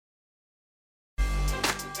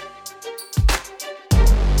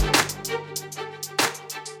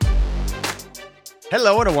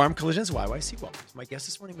Hello and a warm collisions YYC welcome. My guest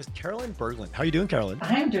this morning was Carolyn Berglund. How are you doing, Carolyn?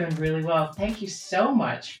 I'm doing really well. Thank you so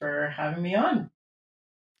much for having me on.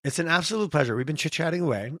 It's an absolute pleasure. We've been chit-chatting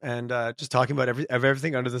away and just talking about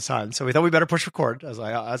everything under the sun. So we thought we better push record, as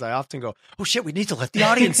I often go, oh shit, we need to let the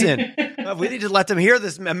audience in. We need to let them hear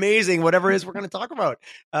this amazing whatever it is we're going to talk about.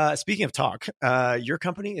 Speaking of talk, your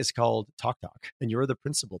company is called Talk, and you're the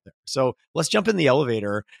principal there. So let's jump in the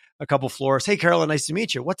elevator a couple floors. Hey, Carolyn, nice to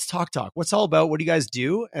meet you. What's Talk? What's it all about? What do you guys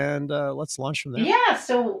do? And let's launch from there. Yeah,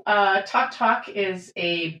 so Talk is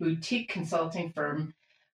a boutique consulting firm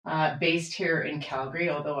based here in Calgary,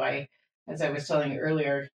 although as I was telling you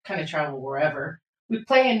earlier, kind of travel wherever. We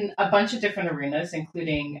play in a bunch of different arenas,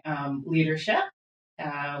 including leadership,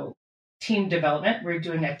 team development. We're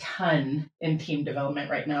doing a ton in team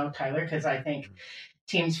development right now, Tyler, because I think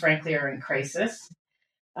teams, frankly, are in crisis.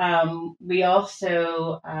 We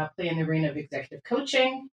also play in the arena of executive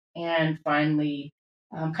coaching. And finally,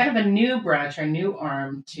 kind of a new branch, our new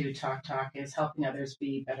arm to Talk is helping others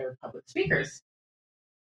be better public speakers.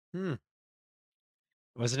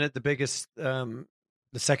 Wasn't it the biggest, the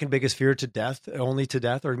second biggest fear to death, only to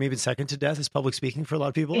death, or maybe second to death is public speaking for a lot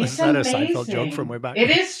of people? It's Isn't that amazing. a Seinfeld joke from way back? It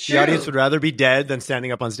is true. The audience would rather be dead than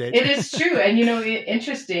standing up on stage. It is true. And,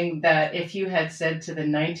 interesting that if you had said to the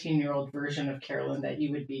 19-year-old version of Carolyn that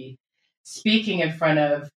you would be speaking in front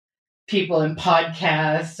of people in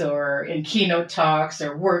podcasts or in keynote talks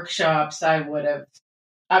or workshops, I would have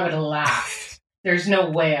laughed. There's no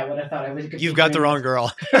way I would have thought I was. You've got the wrong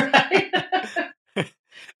girl. Right?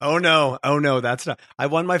 Oh no, that's not. I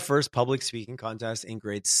won my first public speaking contest in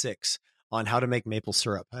grade 6 on how to make maple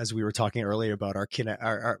syrup, as we were talking earlier about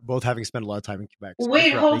our both having spent a lot of time in Quebec. So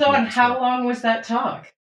wait, hold on. How long was that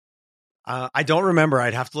talk? I don't remember.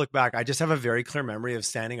 I'd have to look back. I just have a very clear memory of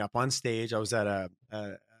standing up on stage. I was at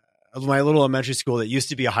my little elementary school that used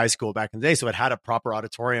to be a high school back in the day. So it had a proper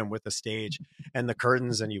auditorium with a stage and the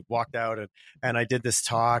curtains, and you walked out and I did this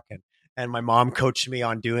talk and my mom coached me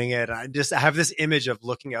on doing it. I have this image of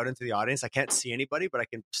looking out into the audience. I can't see anybody, but I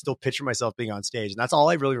can still picture myself being on stage. And that's all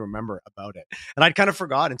I really remember about it. And I'd kind of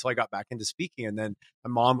forgot until I got back into speaking. And then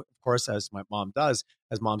my mom, of course, as my mom does,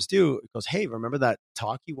 as moms do, goes, hey, remember that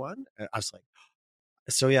talk you won? And I was like,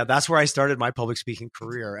 so yeah, that's where I started my public speaking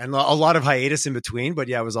career, and a lot of hiatus in between. But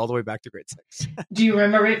yeah, it was all the way back to grade 6. Do you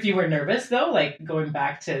remember if you were nervous though? Like going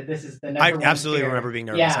back to this is the number I one absolutely fear. remember being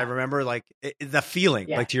nervous. Yeah. I remember like the feeling,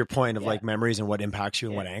 Yeah. like to your point of Yeah. like memories and what impacts you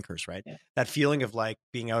and Yeah. what anchors, right? Yeah. That feeling of like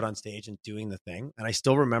being out on stage and doing the thing. And I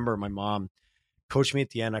still remember my mom coached me at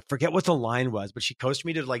the end. I forget what the line was, but she coached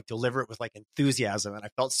me to like deliver it with like enthusiasm, and I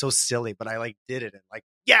felt so silly, but I like did it and like,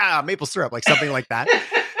 yeah, maple syrup, like something like that.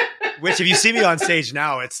 Which if you see me on stage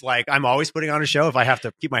now, it's like I'm always putting on a show. If I have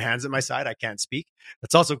to keep my hands at my side, I can't speak.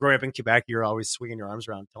 That's also growing up in Quebec. You're always swinging your arms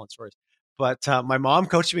around telling stories. But my mom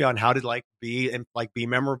coached me on how to like be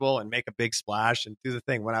memorable and make a big splash and do the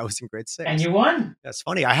thing when I was in grade 6. And you won. That's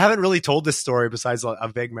funny. I haven't really told this story besides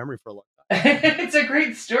a vague memory for a long time. It's a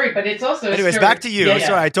great story, but it's also anyways, back to you. Yeah, yeah.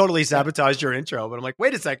 Sorry, I totally sabotaged your intro, but I'm like,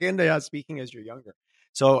 wait a second. Speaking as you're younger.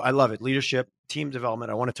 So I love it. Leadership, team development.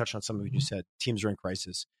 I want to touch on something you said. Teams are in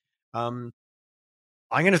crisis. I'm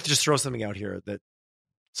going to just throw something out here that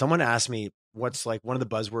someone asked me, what's like one of the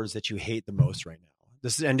buzzwords that you hate the most right now?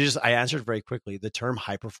 I answered very quickly, the term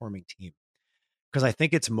high performing team. Because I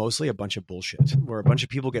think it's mostly a bunch of bullshit where a bunch of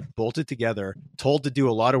people get bolted together, told to do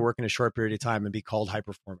a lot of work in a short period of time and be called high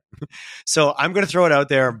performing. So I'm going to throw it out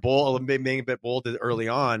there, being a bit bold early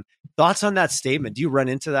on. Thoughts on that statement? Do you run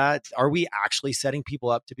into that? Are we actually setting people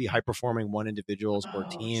up to be high performing individuals or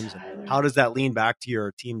teams? And how does that lean back to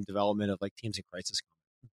your team development of like teams in crisis?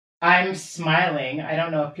 I'm smiling. I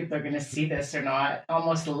don't know if people are going to see this or not.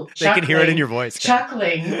 Almost they can hear it in your voice.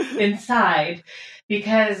 Chuckling inside,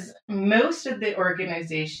 because most of the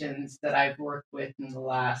organizations that I've worked with in the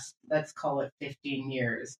last, let's call it 15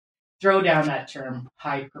 years, throw down that term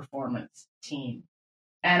high performance team.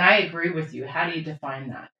 And I agree with you. How do you define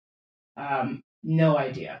that? No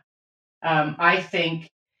idea. I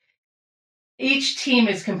think each team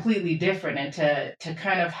is completely different, and to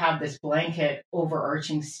kind of have this blanket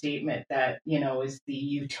overarching statement that, is the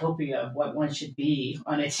utopia of what one should be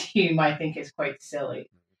on a team, I think is quite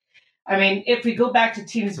silly. I mean, if we go back to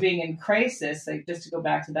teams being in crisis, like just to go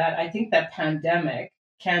back to that, I think that pandemic,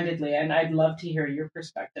 candidly, and I'd love to hear your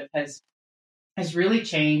perspective, has really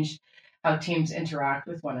changed how teams interact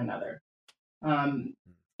with one another.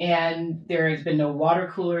 And there has been no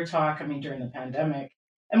water cooler talk, during the pandemic.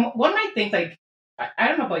 And one might think, like, I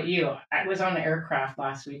don't know about you. I was on an aircraft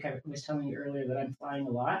last week. I was telling you earlier that I'm flying a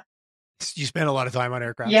lot. You spend a lot of time on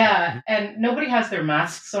aircraft. Yeah, Mhm. and nobody has their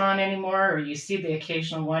masks on anymore, or you see the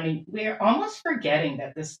occasional one. And we're almost forgetting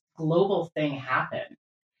that this global thing happened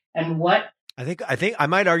and what I think I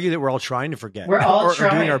might argue that we're all trying to forget we're all or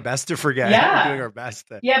doing our trying. best to forget or doing Yeah, our best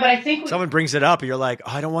to yeah, but I think someone brings it up and you're like,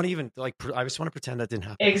 oh, I don't want to even like, I just want to pretend that didn't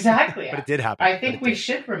happen, exactly. but it did happen, I but think it we did.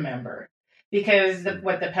 should remember because Mm.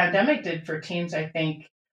 what the pandemic did for teams, I think,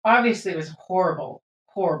 obviously it was horrible,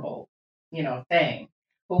 horrible, thing.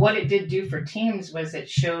 But what it did do for teams was it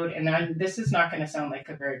showed, and this is not going to sound like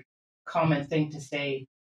a very common thing to say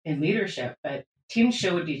in leadership, but teams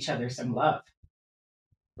showed each other some love,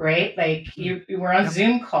 right? Like Mm. you were on Yep.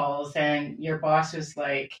 Zoom calls and your boss was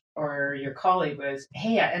like, or your colleague was,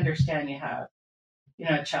 hey, I understand you have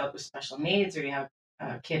a child with special needs, or you have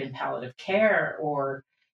a kid in palliative care, or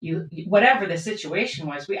whatever the situation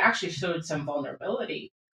was, we actually showed some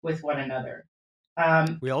vulnerability with one another.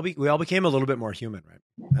 We all became a little bit more human, right?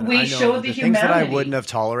 And We I know showed the the things that I wouldn't humanity. have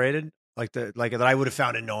tolerated, like that I would have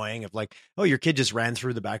found annoying, of like, oh, your kid just ran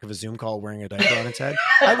through the back of a Zoom call wearing a diaper on its head.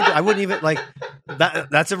 I wouldn't even like that.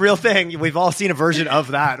 That's a real thing. We've all seen a version of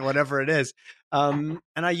that, whatever it is. And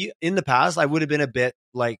in the past, I would have been a bit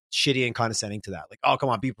like shitty and condescending to that. Like, oh, come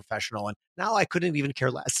on, be professional. And now I couldn't even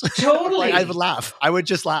care less. Like I would Totally. laugh. I would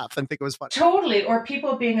just laugh and think it was funny. Totally. Or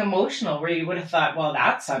people being emotional, where you would have thought, well,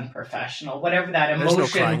 that's unprofessional, whatever that emotion There's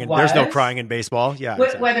no was, crying in baseball. Yeah,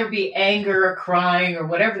 exactly. whether it be anger or crying or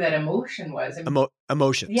whatever that emotion was.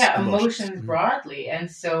 Emotions, Yeah, emotions. emotions Mhm. broadly.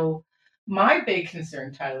 And so my big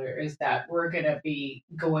concern, Tyler, is that we're going to be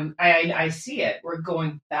going, I see it, we're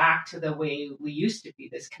going back to the way we used to be,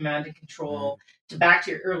 this command and control, to back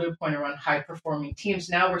to your earlier point around high performing teams.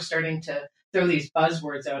 Now we're starting to throw these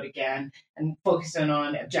buzzwords out again and focusing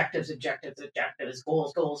on objectives, objectives, objectives,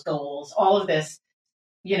 goals, goals, goals, all of this,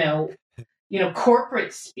 you know,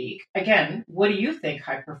 corporate speak. Again, what do you think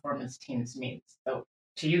high performance teams means? So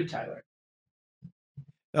to you, Tyler.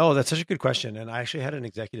 Oh, that's such a good question. And I actually had an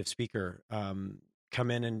executive speaker come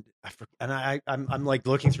in, and I'm like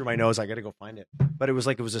looking through my nose. I got to go find it. But it was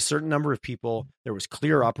a certain number of people. There was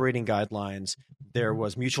clear operating guidelines. There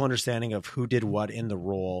was mutual understanding of who did what in the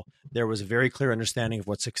role. There was a very clear understanding of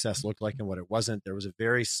what success looked like and what it wasn't. There was a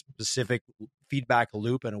very specific feedback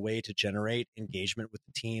loop and a way to generate engagement with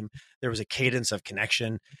the team. There was a cadence of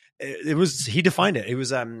connection. It was he defined it. It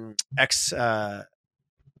was ex Raptor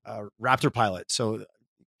pilot. So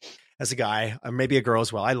as a guy, maybe a girl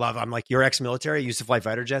as well. I'm like, you're ex-military. I used to fly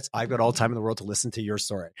fighter jets. I've got all the time in the world to listen to your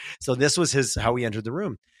story. So this was how he entered the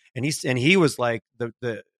room. And he was like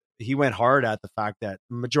he went hard at the fact that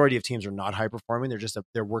the majority of teams are not high performing.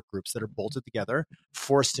 They're work groups that are bolted together,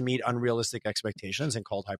 forced to meet unrealistic expectations and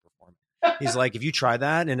called high performing. He's like, if you try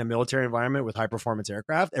that in a military environment with high performance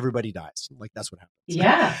aircraft, everybody dies. Like that's what happens.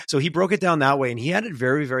 Yeah. So he broke it down that way, and he had it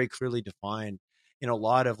very, very clearly defined in a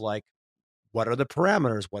lot of like, what are the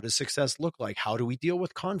parameters? What does success look like? How do we deal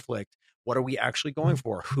with conflict? What are we actually going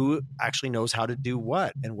for? Who actually knows how to do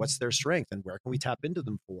what, and what's their strength, and where can we tap into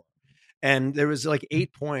them for? And there was like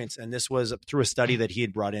 8 points, and this was through a study that he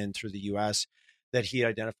had brought in through the US that he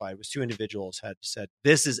identified. It was two individuals had said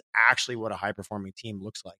this is actually what a high performing team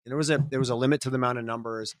looks like. And there was a limit to the amount of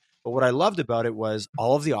numbers, but what I loved about it was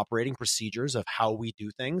all of the operating procedures of how we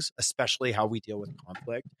do things, especially how we deal with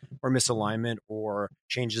conflict or misalignment or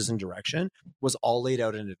changes in direction, was all laid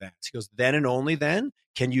out in advance. He goes, then and only then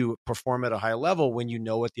can you perform at a high level when you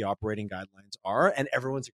know what the operating guidelines are and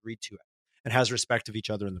everyone's agreed to it and has respect of each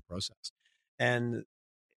other in the process. And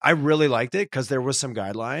I really liked it because there was some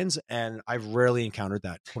guidelines, and I've rarely encountered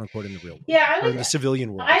that, quote unquote, in the real world Yeah, or in the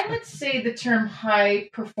civilian world. I would say the term high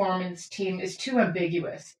performance team is too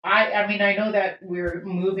ambiguous. I mean, I know that we're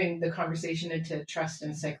moving the conversation into trust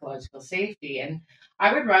and psychological safety, and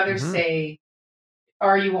I would rather Mm-hmm. say,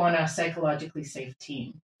 are you on a psychologically safe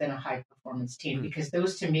team than a high performance team? Mm-hmm. Because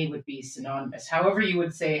those to me would be synonymous. However, you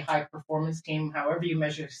would say high performance team, however you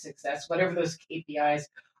measure success, whatever those KPIs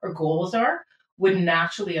or goals are, would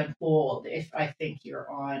naturally unfold if I think you're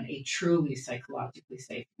on a truly psychologically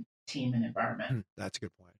safe team and environment. That's a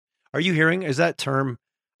good point. Are you hearing, is that term,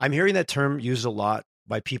 I'm hearing that term used a lot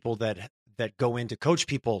by people that go in to coach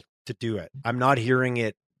people to do it. I'm not hearing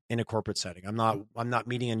it in a corporate setting. I'm not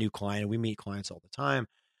meeting a new client. We meet clients all the time.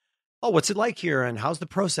 Oh, what's it like here? And how's the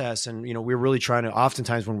process? And, we're really trying to,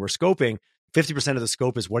 oftentimes when we're scoping, 50% of the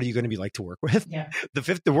scope is what are you going to be like to work with? Yeah.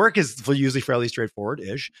 The work is usually fairly straightforward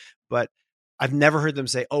ish, but I've never heard them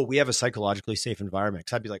say, oh, we have a psychologically safe environment.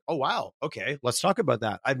 Cause I'd be like, oh, wow. Okay. Let's talk about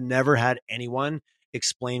that. I've never had anyone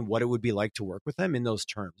explain what it would be like to work with them in those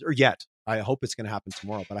terms, or yet. I hope it's going to happen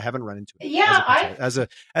tomorrow, but I haven't run into it Yeah,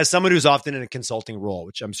 as someone who's often in a consulting role,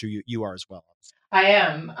 which I'm sure you are as well. I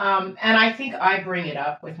am. And I think I bring it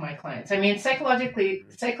up with my clients. I mean,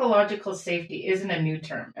 psychological safety isn't a new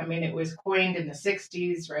term. I mean, it was coined in the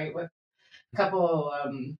 60s, right, with a couple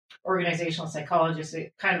organizational psychologists.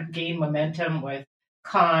 It kind of gained momentum with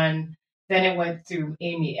Kahn. Then it went through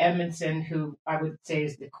Amy Edmondson, who I would say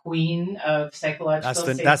is the queen of psychological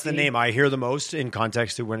That's the safety. name I hear the most in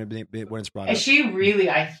context to when it's brought And up. she really,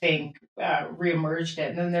 I think, reemerged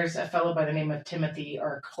it. And then there's a fellow by the name of Timothy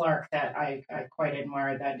or Clark that I quite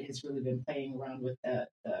admire that has really been playing around with the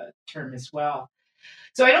term as well.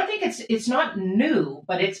 So I don't think it's not new,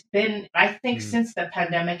 but it's been, I think, Mm. since the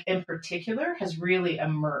pandemic in particular has really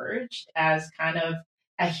emerged as kind of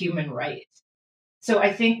a human right. So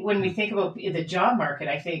I think when we Mm. think about the job market,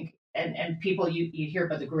 I think, and people, you hear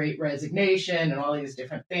about the great resignation and all these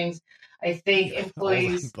different things. I think All the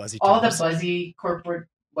employees, buzzy all the terms. buzzy corporate,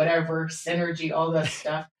 whatever, synergy, all that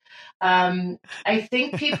stuff. I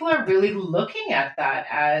think people are really looking at that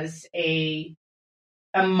as a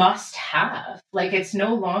must have. Like it's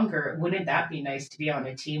no longer, wouldn't that be nice to be on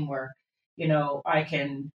a team where, I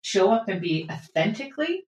can show up and be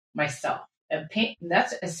authentically myself. And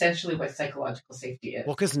that's essentially what psychological safety is.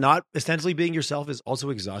 Well, because not essentially being yourself is also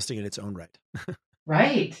exhausting in its own right.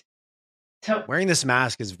 Right. To- Wearing this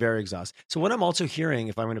mask is very exhausting. So what I'm also hearing,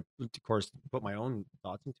 if I'm going to, of course, put my own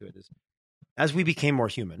thoughts into it, is as we became more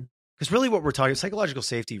human, because really what we're talking, psychological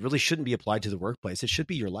safety really shouldn't be applied to the workplace. It should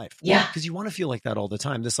be your life, yeah. because you want to feel like that all the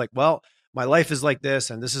time. This like, well, my life is like this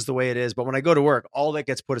and this is the way it is. But when I go to work, all that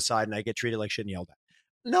gets put aside and I get treated like shit and yelled at.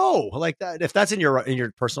 No, like that. If that's in your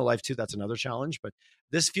personal life too, that's another challenge. But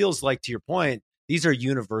this feels like, to your point, these are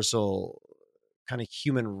universal kind of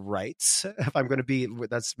human rights. If I'm going to be,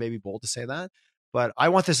 that's maybe bold to say that, but I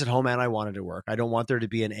want this at home and I want it at work. I don't want there to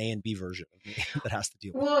be an A and B version of me that has to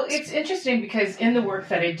deal with Well, this. it's interesting because in the work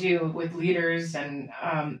that I do with leaders, and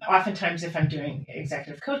oftentimes if I'm doing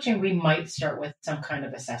executive coaching, we might start with some kind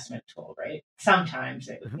of assessment tool, right? Sometimes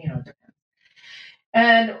it, Mm-hmm. depends.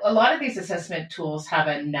 And a lot of these assessment tools have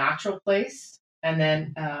a natural place and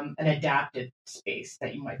then an adapted space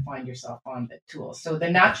that you might find yourself on the tool. So the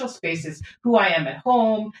Okay. natural space is who I am at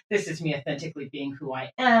home. This is me authentically being who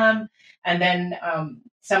I am. And then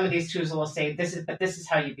some of these tools will say this is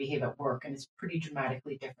how you behave at work, and it's pretty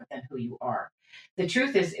dramatically different than who you are. The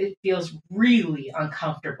truth is, it feels really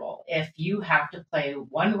uncomfortable if you have to play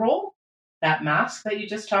one role, that mask that you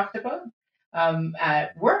just talked about,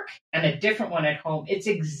 at work and a different one at home. It's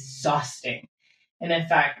exhausting. And in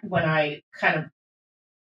fact, when I kind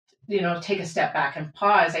of, take a step back and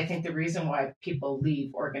pause, I think the reason why people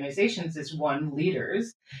leave organizations is one,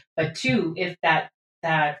 leaders, but two, if that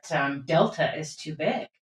delta is too big.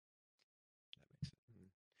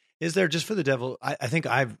 Is there, just for the devil? I think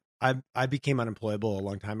I became unemployable a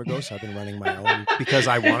long time ago, so I've been running my own because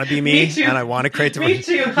I want to be Me me too. and I want to create Me different.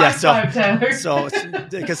 too. Yeah, High five, Tyler. so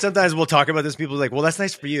because sometimes we'll talk about this, people are like, well, that's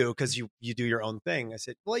nice for you because you do your own thing. I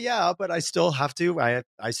said, well, yeah, but I still have to. I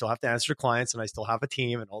still have to answer to clients and I still have a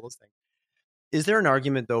team and all those things. Is there an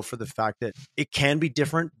argument though for the fact that it can be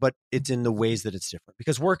different, but it's in the ways that it's different?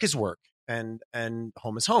 Because work is work and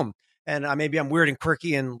home is home. And maybe I'm weird and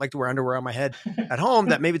quirky and like to wear underwear on my head at home.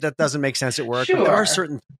 That doesn't make sense at work. But there are Sure.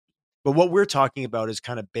 certain. But what we're talking about is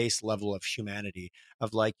kind of base level of humanity,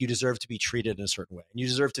 of like you deserve to be treated in a certain way, and you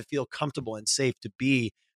deserve to feel comfortable and safe to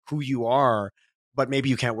be who you are. But maybe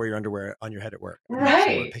you can't wear your underwear on your head at work. I'm not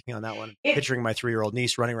sure. Right. Picking on that one, It, picturing my 3-year-old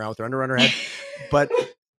niece running around with her underwear on her head, but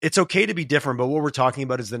it's okay to be different. But what we're talking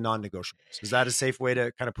about is the non-negotiables. Is that a safe way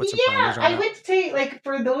to kind of put some Yeah, parameters around I that? would say, like,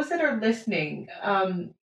 for those that are listening,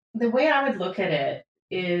 the way I would look at it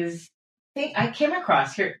is, I came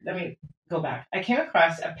across here. Let me go back. I came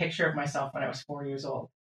across a picture of myself when I was 4 years old,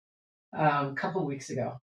 a couple weeks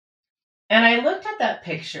ago, and I looked at that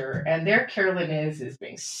picture, and there Carolyn is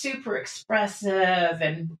being super expressive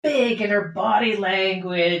and big in her body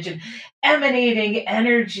language and emanating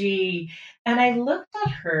energy, and I looked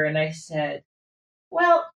at her and I said,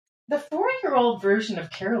 well, the 4-year-old version of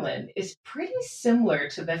Carolyn is pretty similar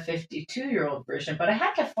to the 52-year-old version, but I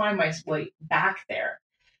had to find my way back there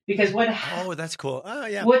because Oh, that's cool. Oh,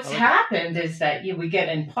 yeah, I what's like it. happened is that we get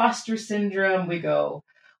imposter syndrome. We go,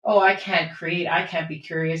 oh, I can't create, I can't be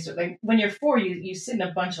curious. Like when you're 4, you sit in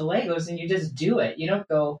a bunch of Legos and you just do it. You don't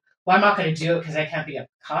go, well, I'm not going to do it because I can't be a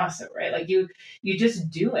Picasso, right? Like you just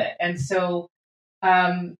do it. And so,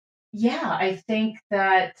 yeah, I think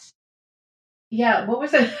that, yeah, what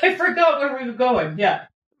was it? I forgot where we were going. Yeah.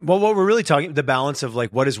 Well, what we're really talking, the balance of like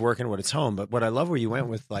what is work and what is home. But what I love where you went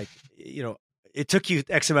with, like, it took you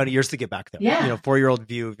X amount of years to get back there. Yeah. 4-year-old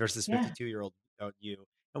view versus Yeah. 52-year-old you.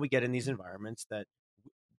 And we get in these environments that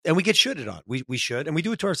and we get shoulded on. We should, and we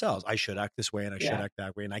do it to ourselves. I should act this way, and I should Yeah. act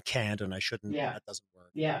that way, and I can't, and I shouldn't. Yeah. And that doesn't work.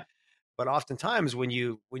 Yeah. But oftentimes, when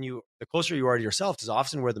you the closer you are to yourself, is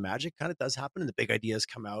often where the magic kind of does happen, and the big ideas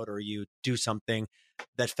come out, or you do something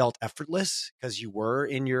that felt effortless because you were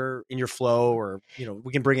in your flow, or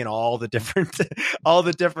we can bring in all the different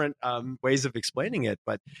ways of explaining it,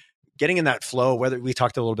 but getting in that flow. Whether we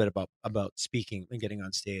talked a little bit about speaking and getting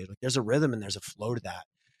on stage, like there's a rhythm and there's a flow to that.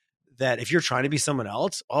 That if you're trying to be someone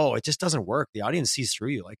else, it just doesn't work. The audience sees through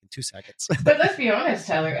you like in 2 seconds. But let's be honest,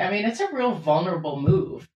 Tyler. I mean, it's a real vulnerable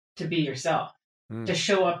move to be yourself, to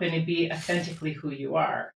show up and to be authentically who you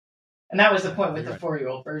are. And that was the point with the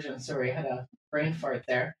 4-year-old version. Sorry, I had a brain fart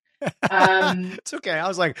there. It's okay. I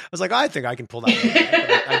was like, I think I can pull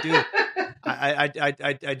that. I do.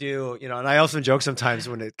 I do, and I often joke sometimes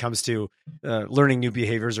when it comes to learning new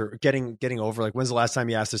behaviors or getting over, like, when's the last time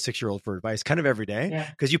you asked a 6-year-old for advice? Kind of every day,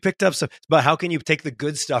 because you picked up some. But how can you take the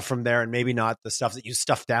good stuff from there and maybe not the stuff that you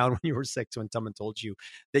stuffed down when you were 6, when someone told you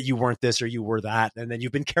that you weren't this or you were that, and then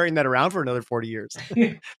you've been carrying that around for another 40 years.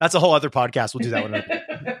 That's a whole other podcast. We'll do that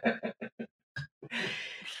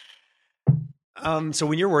one. So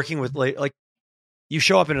when you're working with like. You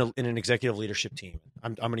show up in an executive leadership team.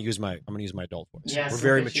 I'm going to use my adult voice. Yes, we're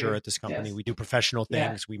very mature at this company. Yes. We do professional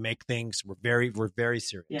things. Yeah. We make things. We're very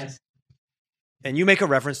serious. Yes. And you make a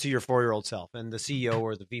reference to your 4-year-old self, and the CEO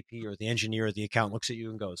or the VP or the engineer or the accountant looks at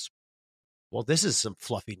you and goes, "Well, this is some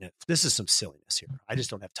fluffiness. This is some silliness here. I just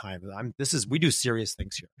don't have time. We do serious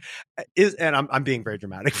things here." And I'm being very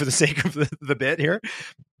dramatic for the sake of the bit here.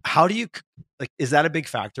 How do you, is that a big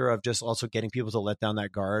factor of just also getting people to let down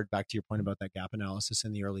that guard? Back to your point about that gap analysis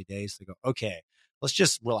in the early days, to go, okay, let's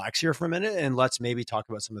just relax here for a minute and let's maybe talk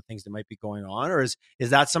about some of the things that might be going on. Or is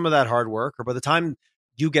that some of that hard work? Or by the time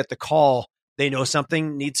you get the call, they know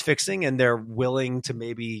something needs fixing and they're willing to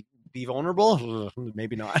maybe be vulnerable?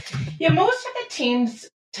 Maybe not. Yeah, most of the teams,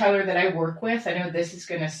 Tyler, that I work with, I know this is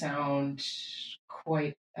going to sound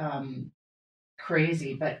quite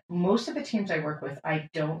crazy, but most of the teams I work with, I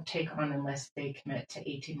don't take on unless they commit to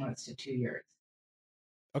 18 months to 2 years.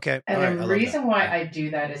 Okay. And the reason why I do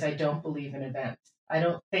that is I don't believe in events. I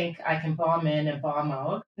don't think I can bomb in and bomb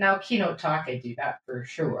out. Now, keynote talk, I do that for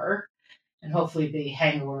sure. And hopefully the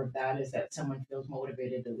hangover of that is that someone feels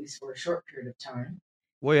motivated, at least for a short period of time.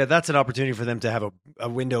 Well, yeah, that's an opportunity for them to have a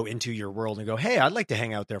window into your world and go, hey, I'd like to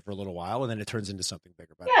hang out there for a little while. And then it turns into something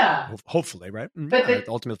bigger. Yeah. Hopefully, right? But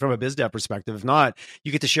ultimately, from a biz dev perspective, if not,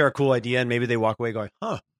 you get to share a cool idea and maybe they walk away going,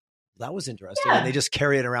 huh, that was interesting. Yeah. And they just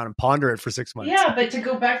carry it around and ponder it for 6 months. Yeah, but to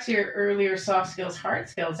go back to your earlier soft skills, hard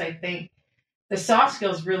skills, I think the soft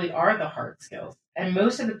skills really are the hard skills. And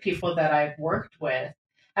most of the people that I've worked with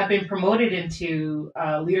have been promoted into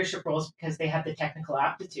leadership roles because they have the technical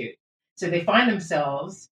aptitude. So they find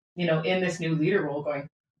themselves, in this new leader role going,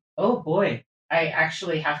 oh boy, I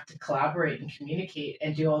actually have to collaborate and communicate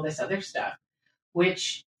and do all this other stuff,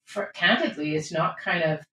 which candidly is not kind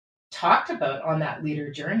of talked about on that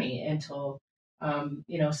leader journey until,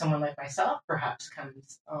 someone like myself perhaps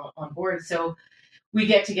comes on board. So we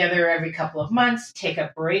get together every couple of months, take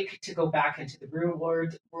a break to go back into the real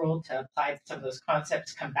world to apply some of those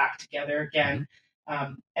concepts, come back together again,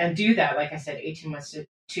 and do that. Like I said, 18 months to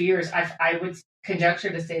 2 years. I would conjecture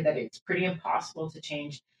to say that it's pretty impossible to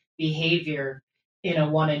change behavior in a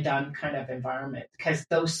one and done kind of environment because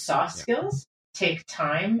those soft skills take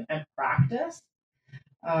time and practice.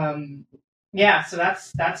 So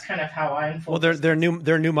that's kind of how I unfold. Well, they're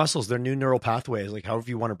new muscles, they're new neural pathways, like however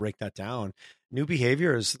you want to break that down. New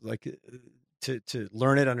behaviors, like to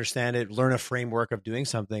learn it, understand it, learn a framework of doing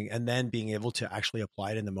something, and then being able to actually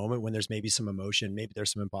apply it in the moment when there's maybe some emotion, maybe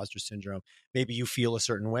there's some imposter syndrome, maybe you feel a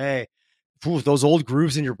certain way. Those old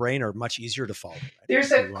grooves in your brain are much easier to follow. Right?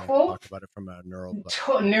 There's a quote. Talk about it from a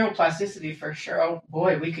neuroplasticity for sure. Oh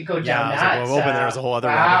boy, we could go down that. There's a whole other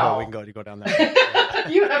rabbit hole. We can go down that.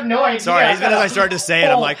 You have no idea. Sorry, as I started to say it,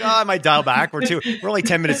 I'm like, I might dial back. We're only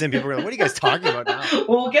 10 minutes in. People are like, what are you guys talking about now?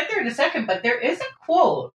 Well, we'll get there in a second, but there is a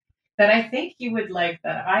quote that I think you would like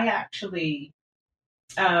that I actually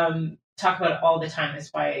talk about all the time. It's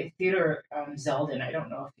by Theodore Zeldin. I don't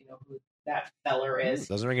know if you know who that feller is.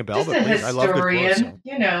 Doesn't ring a bell, just but a please, historian, I love good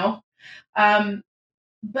quotes,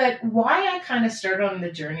 but why I kind of started on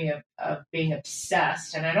the journey of being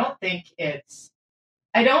obsessed, and I don't think it's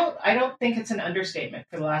an understatement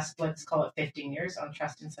for the last, let's call it 15 years on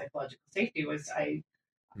trust and psychological safety, was I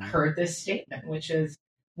heard this statement, which is,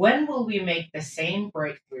 when will we make the same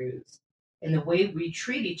breakthroughs in the way we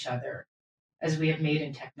treat each other as we have made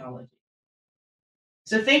in technology?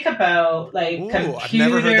 So think about computers, I've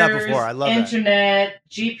never heard that before. I love internet, that.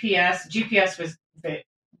 GPS. GPS was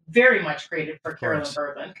very much created for Of Carolyn course.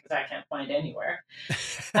 Berglund because I can't find anywhere.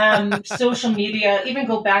 Social media, even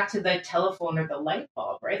go back to the telephone or the light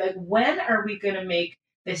bulb, right? Like, when are we going to make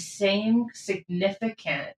the same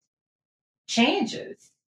significant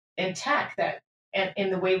changes in tech that and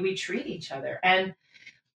in the way we treat each other? And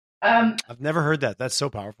I've never heard that. That's so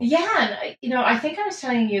powerful. yeah, and I think I was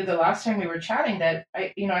telling you the last time we were chatting that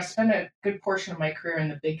I spent a good portion of my career in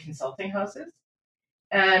the big consulting houses.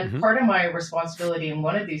 And Mm-hmm. part of my responsibility in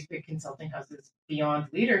one of these big consulting houses beyond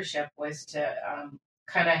leadership was to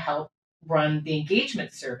kind of help run the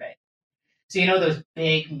engagement survey. So those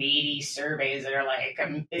big meaty surveys that are like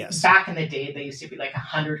Yes. back in the day they used to be like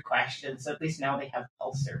 100 questions. So at least now they have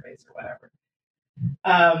pulse surveys or whatever.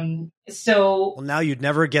 So Well, now you'd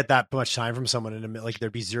never get that much time from someone in a minute. Like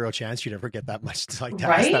there'd be zero chance you'd ever get that much to ask them,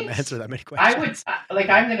 right, answer that many questions. I would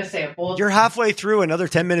I'm going to say a bold. You're halfway through, another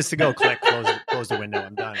 10 minutes to go. Click, close the window.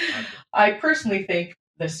 I'm done. I personally think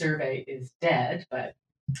the survey is dead, but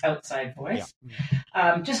outside voice.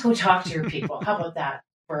 Yeah. Just go talk to your people. How about that?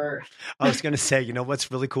 I was going to say, what's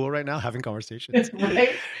really cool right now? Having conversations.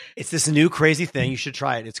 Right? It's this new crazy thing. You should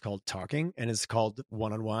try it. It's called talking, and it's called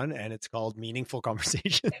one-on-one, and it's called meaningful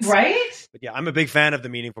conversations. Right? But yeah, I'm a big fan of the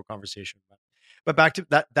meaningful conversation. But back to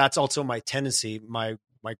that, that's also my tendency. My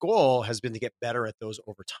goal has been to get better at those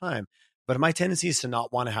over time. But my tendency is to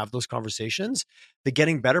not want to have those conversations. The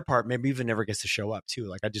getting better part maybe even never gets to show up too.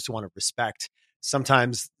 Like I just want to respect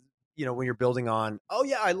sometimes, when you're building on, oh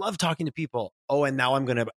yeah, I love talking to people. Oh, and now I'm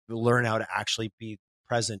going to learn how to actually be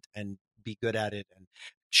present and be good at it and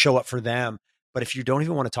show up for them. But if you don't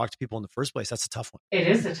even want to talk to people in the first place, that's a tough one. It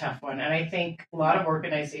is a tough one. And I think a lot of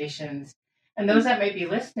organizations and those that might be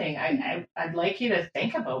listening, I'd like you to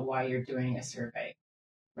think about why you're doing a survey,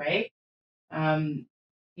 right? Why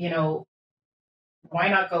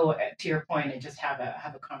not go to your point and just have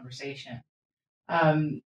a conversation?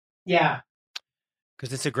 Yeah.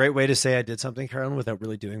 Because it's a great way to say I did something, Carolyn, without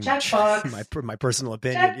really doing much. My personal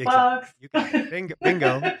opinion. Checkbox.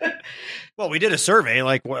 Bingo. Well, we did a survey.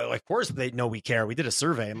 Like, well, of course they know we care. We did a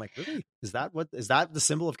survey. I'm like, really? Is that the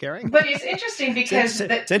symbol of caring? But it's interesting because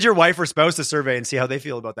send your wife or spouse a survey and see how they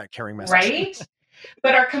feel about that caring message. Right?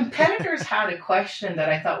 But our competitors had a question that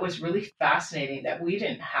I thought was really fascinating that we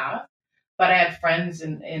didn't have. But I had friends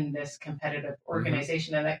in this competitive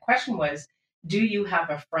organization, and that question was, do you have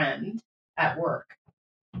a friend at work?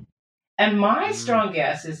 And my strong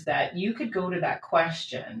guess is that you could go to that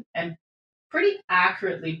question and pretty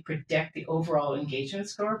accurately predict the overall engagement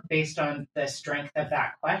score based on the strength of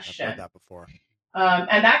that question. I've heard that before.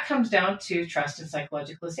 And that comes down to trust and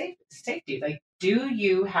psychological safety. Like, do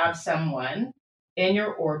you have someone in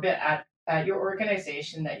your orbit at your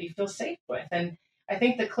organization that you feel safe with? And I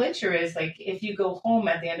think the clincher is, like, if you go home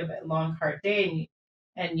at the end of a long, hard day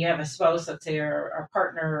and you have a spouse, let's say, or a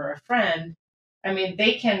partner or a friend, I mean,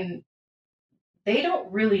 they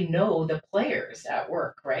don't really know the players at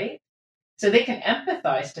work, right? So they can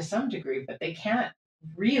empathize to some degree, but they can't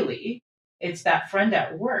really. It's that friend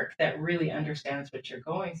at work that really understands what you're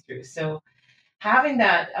going through. So having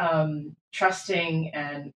that trusting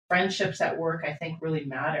and friendships at work, I think, really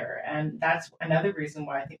matter. And that's another reason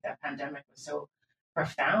why I think that pandemic was so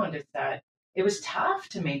profound, is that it was tough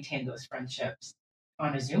to maintain those friendships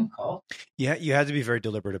on a Zoom call. Yeah, you had to be very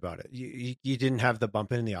deliberate about it. You didn't have the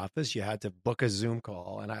bump in the office. You had to book a Zoom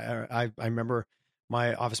call. And I remember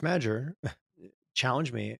my office manager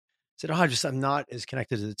challenged me, said, "Oh, I'm not as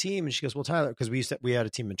connected to the team." And she goes, "Well, Tyler," because we had a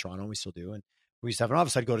team in Toronto, and we still do, and we used to have an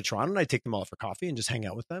office. I'd go to Toronto and I'd take them all for coffee and just hang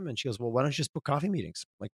out with them. And she goes, "Well, why don't you just book coffee meetings?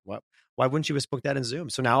 Like, what? Why wouldn't you just book that in Zoom?"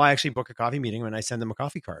 So now I actually book a coffee meeting and I send them a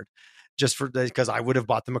coffee card, just because I would have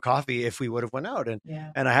bought them a coffee if we would have went out. And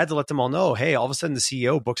I had to let them all know, hey, all of a sudden the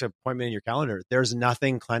CEO books an appointment in your calendar. There's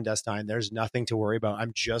nothing clandestine. There's nothing to worry about.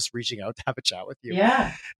 I'm just reaching out to have a chat with you.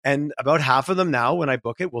 Yeah. And about half of them now, when I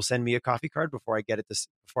book it, will send me a coffee card before I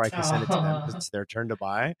before I can send it to them, because it's their turn to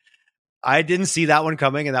buy. I didn't see that one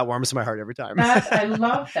coming, and that warms my heart every time. I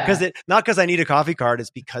love that. Not because I need a coffee card,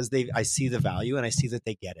 it's because I see the value and I see that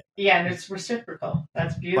they get it. Yeah, and it's reciprocal.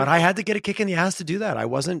 That's beautiful. But I had to get a kick in the ass to do that. I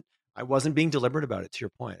wasn't being deliberate about it, to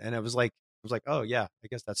your point. And I was like, oh yeah, I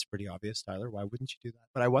guess that's pretty obvious, Tyler. Why wouldn't you do that?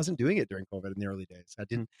 But I wasn't doing it during COVID in the early days. I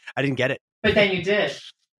didn't get it. But then you did.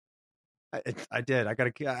 I did.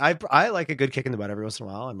 I like a good kick in the butt every once in a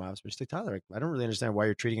while. And I was just like, Tyler, I don't really understand why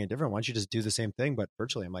you're treating it different. Why don't you just do the same thing, but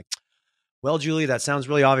virtually? I'm like, well, Julie, that sounds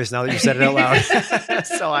really obvious now that you said it out loud.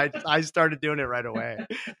 So I started doing it right away.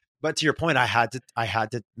 But to your point, I had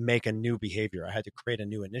to make a new behavior. I had to create a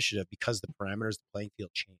new initiative because the parameters, the playing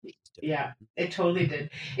field changed. It's different. Yeah, it totally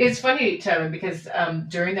did. It's funny, Tyler, because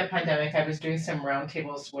during the pandemic, I was doing some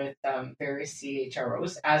roundtables with various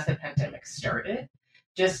CHROs as the pandemic started,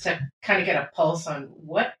 just to kind of get a pulse on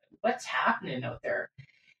what's happening out there.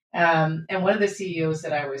 And one of the CEOs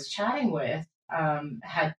that I was chatting with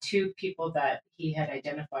had two people that he had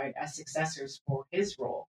identified as successors for his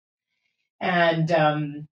role.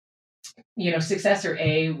 And successor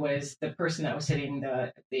A was the person that was hitting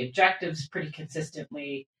the objectives pretty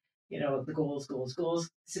consistently, the goals.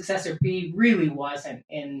 Successor B really wasn't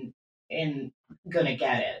in gonna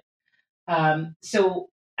get it. So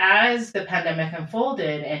as the pandemic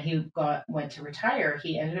unfolded and he went to retire,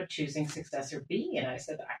 he ended up choosing successor B. And I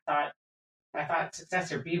said, I thought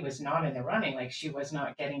successor B was not in the running, like she was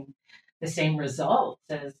not getting the same results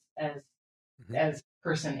as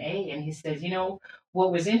person A. And he says,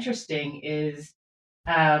 what was interesting is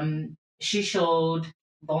she showed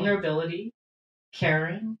vulnerability,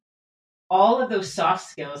 caring, all of those soft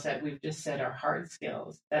skills that we've just said are hard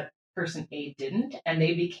skills that person A didn't, and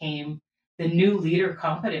they became the new leader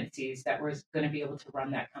competencies that was going to be able to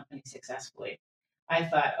run that company successfully. I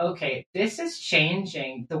thought, okay, this is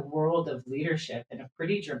changing the world of leadership in a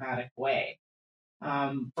pretty dramatic way.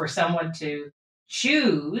 For someone to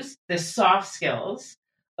choose the soft skills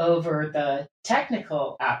over the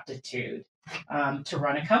technical aptitude to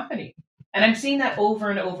run a company. And I'm seeing that over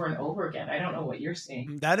and over and over again. I don't know what you're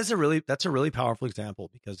seeing. That's a really powerful example,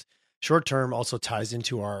 because short term also ties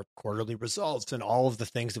into our quarterly results and all of the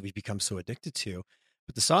things that we've become so addicted to.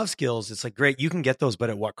 But the soft skills, it's like, great, you can get those, but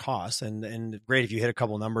at what cost? And great if you hit a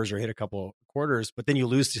couple numbers or hit a couple quarters, but then you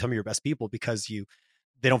lose to some of your best people because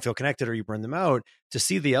they don't feel connected or you burn them out. To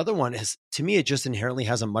see the other one is, to me, it just inherently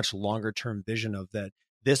has a much longer term vision of that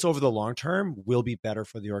this over the long term will be better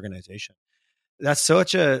for the organization. That's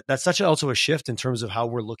also a shift in terms of how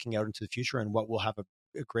we're looking out into the future and what will have a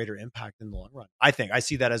greater impact in the long run. I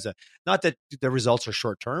see that as not that the results are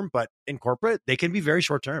short term, but in corporate, they can be very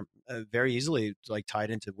short term, very easily like tied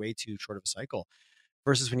into way too short of a cycle,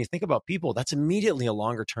 versus when you think about people, that's immediately a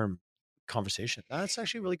longer term conversation. That's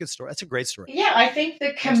actually a really good story. That's a great story. Yeah, I think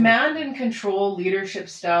the command and control leadership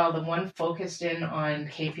style, the one focused in on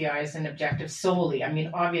KPIs and objectives solely.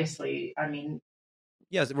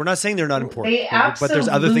 Yes, we're not saying they're not important, but there's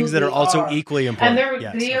other things that are also equally important.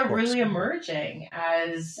 And they are really emerging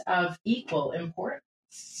as of equal importance.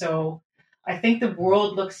 So I think the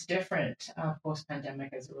world looks different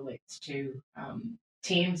post-pandemic as it relates to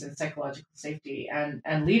teams and psychological safety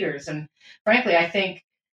and leaders. And frankly, I think,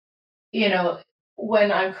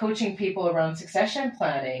 when I'm coaching people around succession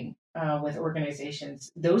planning with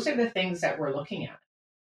organizations, those are the things that we're looking at.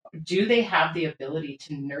 Do they have the ability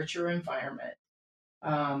to nurture environment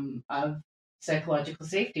of psychological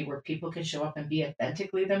safety where people can show up and be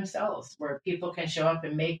authentically themselves, where people can show up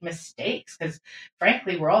and make mistakes? Because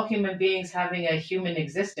frankly, we're all human beings having a human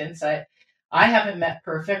existence. I haven't met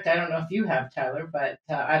perfect. I don't know if you have, Tyler, but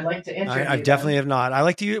I'd like to interview I definitely have not. I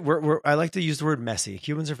like to use the word messy.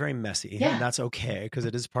 Humans are very messy, yeah. And that's okay because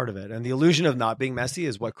it is part of it. And the illusion of not being messy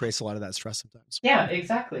is what creates a lot of that stress sometimes. Yeah,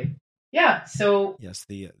 exactly. Yeah. So yes,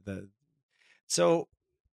 so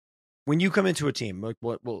when you come into a team, like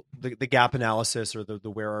the gap analysis or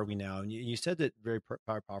the where are we now? And you said that very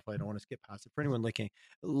powerfully. I don't want to skip past it for anyone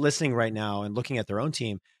listening right now and looking at their own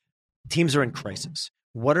team. Teams are in crisis.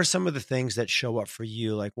 What are some of the things that show up for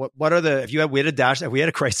you? Like what are the, if we had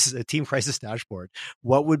a team crisis dashboard,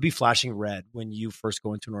 what would be flashing red when you first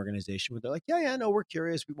go into an organization where they're like, yeah, no, we're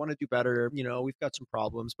curious. We want to do better. We've got some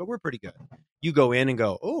problems, but we're pretty good. You go in and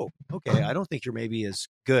go, oh, okay. I don't think you're maybe as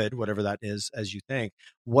good, whatever that is, as you think.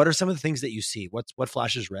 What are some of the things that you see? What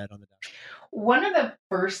flashes red on the dashboard? One of the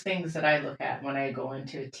first things that I look at when I go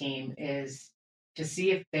into a team is to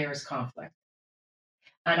see if there's conflict.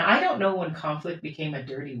 And I don't know when conflict became a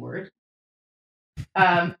dirty word.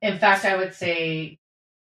 In fact, I would say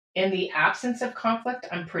in the absence of conflict,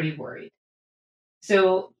 I'm pretty worried.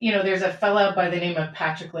 So, there's a fella by the name of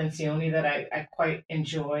Patrick Lencioni that I quite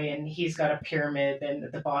enjoy, and he's got a pyramid, and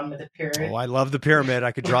at the bottom of the pyramid. Oh, I love the pyramid.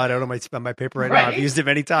 I could draw it out on my paper right now. I've used it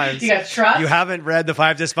many times. You got trust. You haven't read The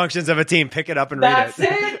 5 Dysfunctions of a Team. Pick it up and read it.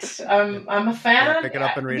 That's it. I'm a fan. Yeah, pick it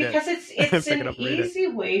up and read because it's an easy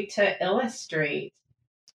way to illustrate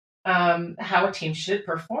how a team should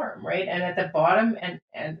perform, right? And at the bottom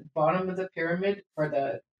and bottom of the pyramid, or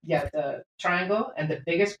the triangle, and the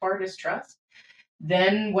biggest part is trust.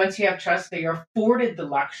 Then once you have trust, they are afforded the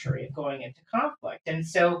luxury of going into conflict. And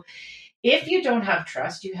so if you don't have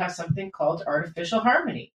trust, you have something called artificial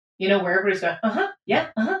harmony, where everybody's going, yeah,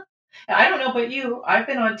 I don't know about you. I've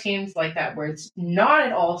been on teams like that where it's not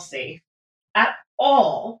at all safe at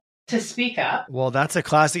all to speak up. Well, that's a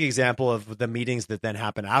classic example of the meetings that then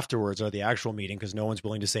happen afterwards, or the actual meeting, because no one's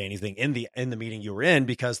willing to say anything in the meeting you were in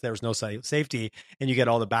because there was no safety, and you get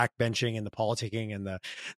all the backbenching and the politicking and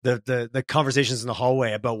the conversations in the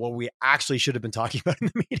hallway about what we actually should have been talking about in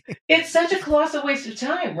the meeting. It's such a colossal waste of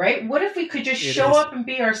time, right? What if we could just show up and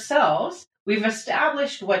be ourselves? We've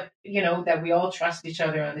established that we all trust each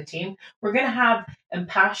other on the team. We're going to have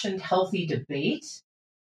impassioned, healthy debate.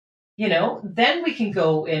 Then we can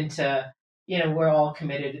go into, we're all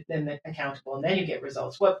committed and accountable, and then you get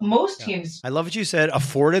results. What most teams... I love what you said,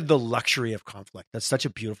 afforded the luxury of conflict. That's such a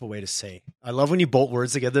beautiful way to say. I love when you bolt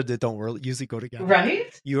words together that don't usually go together.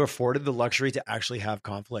 Right? You afforded the luxury to actually have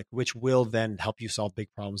conflict, which will then help you solve big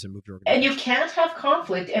problems and move your organization. organization. And you can't have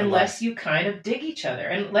conflict unless you kind of dig each other.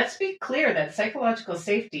 And let's be clear that psychological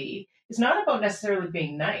safety is not about necessarily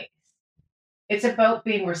being nice. It's about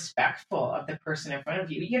being respectful of the person in front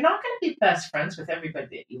of you. You're not going to be best friends with everybody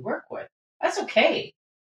that you work with. That's okay.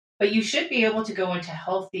 But you should be able to go into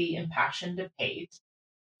healthy, impassioned debate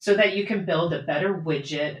so that you can build a better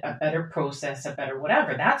widget, a better process, a better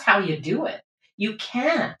whatever. That's how you do it. You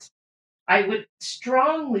can't. I would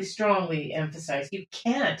strongly, strongly emphasize you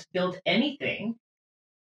can't build anything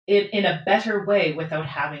in a better way without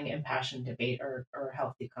having impassioned debate or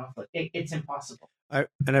healthy conflict. It's impossible. I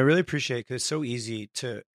really appreciate it because it's so easy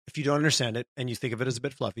to, if you don't understand it and you think of it as a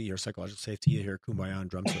bit fluffy, your psychological safety, you hear kumbaya and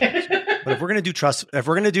drum circles. But if we're going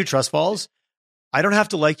to do trust falls, I don't have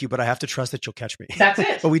to like you, but I have to trust that you'll catch me. That's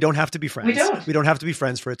it. But we don't have to be friends. We don't have to be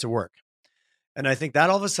friends for it to work. And I think that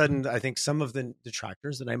all of a sudden, I think some of the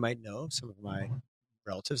detractors that I might know, some of my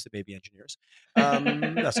relatives that may be engineers,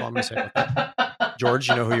 that's all I'm going to say about that. George,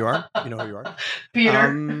 you know who you are.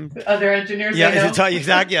 Peter, other engineers. Yeah,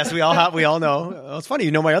 exactly. Yes, we all know. Well, it's funny,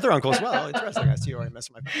 you know my other uncle as well. Interesting. I see you already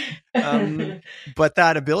messing my phone. But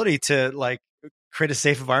that ability to create a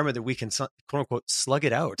safe environment that we can quote unquote slug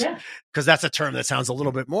it out, because that's a term that sounds a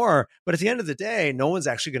little bit more. But at the end of the day, no one's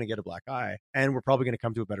actually going to get a black eye, and we're probably going to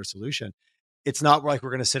come to a better solution. It's not like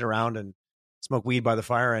we're going to sit around and smoke weed by the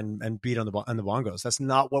fire and beat on the bongos. That's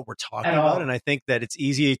not what we're talking about. And I think that it's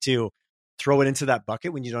easy to throw it into that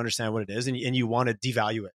bucket when you don't understand what it is and you want to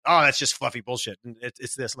devalue it. Oh, that's just fluffy bullshit. And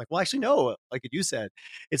it's this. I'm like, well, actually, no, like you said,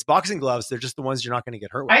 it's boxing gloves. They're just the ones you're not going to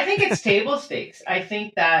get hurt with. I think it's table stakes. I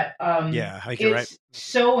think that you're right.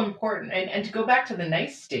 So important. And to go back to the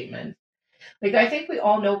nice statement, I think we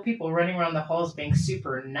all know people running around the halls being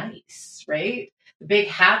super nice, right? The big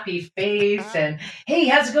happy face and, hey,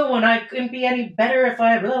 how's it going? I couldn't be any better if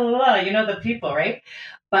I blah, blah, blah, the people, right?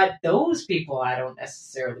 But those people I don't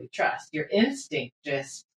necessarily trust. Your instinct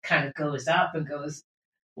just kind of goes up and goes,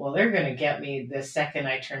 well, they're going to get me the second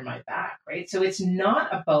I turn my back, right? So it's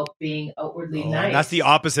not about being outwardly nice. And that's the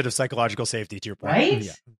opposite of psychological safety, to your point. Right?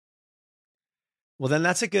 Yeah. Well, then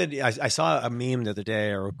that's a good, I saw a meme the other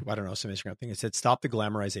day, or I don't know, some Instagram thing. It said, stop the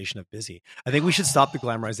glamorization of busy. I think we should stop the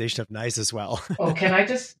glamorization of nice as well. Oh, can I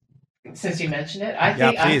just, since you mentioned it,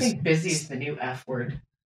 I think busy is the new F word.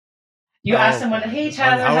 You ask someone, hey,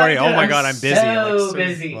 Tyler, how are you? Oh my God, I'm busy. So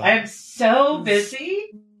busy. Well, I'm so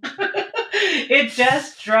busy. It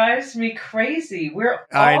just drives me crazy.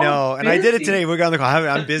 I know. And busy. I did it today. We got on the call.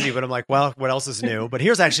 I'm busy, but I'm like, well, what else is new? But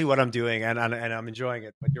here's actually what I'm doing, and I'm enjoying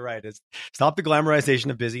it. But you're right. It's stop the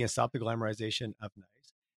glamorization of busy and stop the glamorization of nice.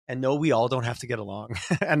 And no, we all don't have to get along.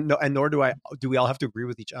 and nor do we all have to agree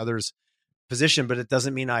with each other's position, but it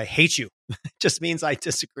doesn't mean I hate you. It just means I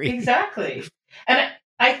disagree. Exactly. And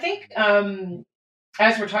I think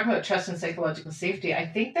as we're talking about trust and psychological safety, I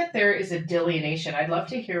think that there is a delineation. I'd love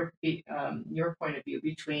to hear your point of view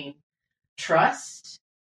between trust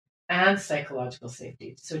and psychological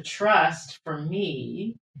safety. So trust for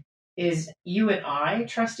me is you and I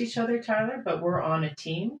trust each other, Tyler, but we're on a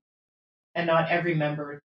team and not every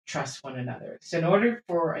member trusts one another. So in order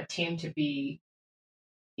for a team to be,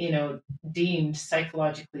 deemed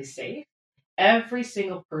psychologically safe, every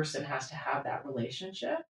single person has to have that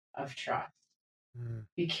relationship of trust.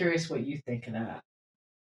 Be curious what you think of that.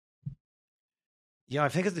 Yeah, I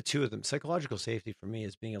think of the two of them. Psychological safety for me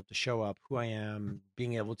is being able to show up who I am,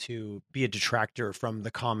 being able to be a detractor from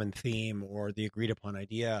the common theme or the agreed upon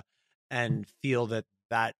idea, and feel that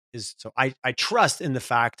is so. I trust in the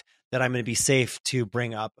fact that I'm going to be safe to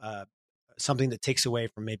bring up something that takes away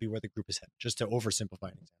from maybe where the group is headed, just to oversimplify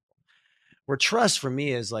an example. Where trust for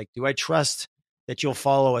me is like, do I trust that you'll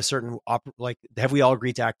follow a certain, have we all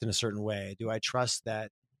agreed to act in a certain way? Do I trust that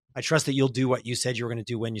you'll do what you said you were going to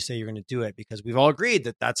do when you say you're going to do it? Because we've all agreed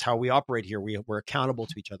that that's how we operate here. We're accountable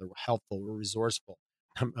to each other. We're helpful. We're resourceful.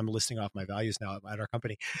 I'm listing off my values now at our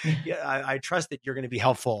company. Yeah, I trust that you're going to be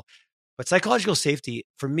helpful. But psychological safety,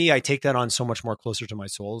 for me, I take that on so much more closer to my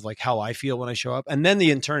soul, like how I feel when I show up. And then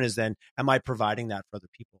the intern is then, am I providing that for other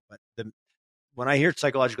people? But when I hear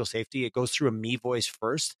psychological safety, it goes through a me voice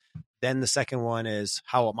first. Then the second one is,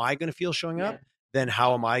 how am I going to feel showing up? Yeah. Then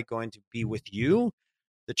how am I going to be with you?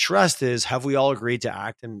 The trust is, have we all agreed to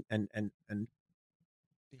act and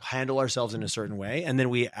handle ourselves in a certain way, and then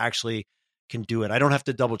we actually can do it. I don't have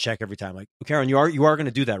to double check every time. Like, Karen, you are going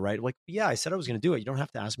to do that, right? Like, yeah, I said I was going to do it. You don't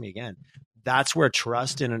have to ask me again. That's where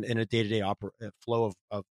trust in a day-to-day flow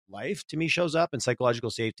of life to me shows up. And psychological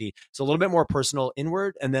safety, it's a little bit more personal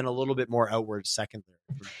inward, and then a little bit more outward secondary.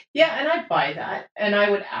 Yeah, and I buy that, and I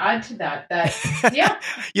would add to that yeah.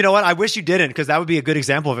 You know what? I wish you didn't, because that would be a good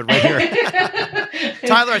example of it right here.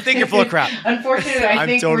 Tyler, I think you're full of crap. Unfortunately, I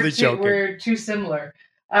think totally we're too similar.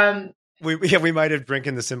 We might have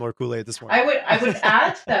drinking the similar Kool-Aid this morning. I would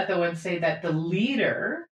add to that though and say that the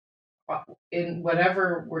leader, in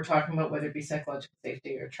whatever we're talking about, whether it be psychological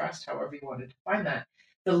safety or trust, however you want to define that,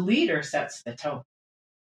 the leader sets the tone.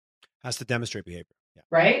 Has to demonstrate behavior. Yeah.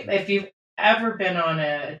 Right? If you've ever been on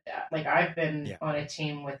I've been on a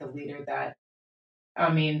team with a leader that,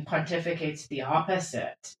 pontificates the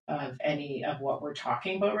opposite of any of what we're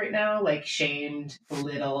talking about right now, like shamed,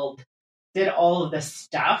 belittled, did all of the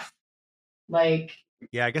stuff.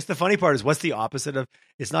 Yeah, I guess the funny part is, what's the opposite of,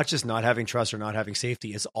 it's not just not having trust or not having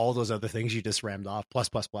safety, it's all those other things you just rammed off, plus.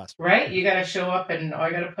 Right? You got to show up and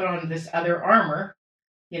I got to put on this other armor.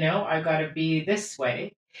 I've got to be this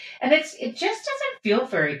way. And it just doesn't feel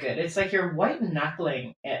very good. It's like you're white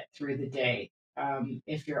knuckling it through the day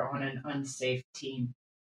if you're on an unsafe team.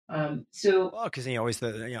 Because you always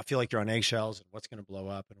feel like you're on eggshells and what's going to blow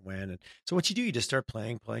up and when. And so what you do, you just start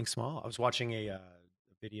playing small. I was watching a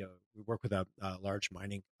video. We work with a large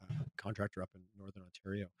mining contractor up in Northern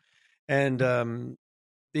Ontario, and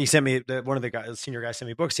he sent me one of the senior guys sent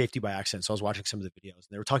me a book, Safety by Accident. So I was watching some of the videos, and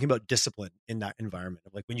they were talking about discipline in that environment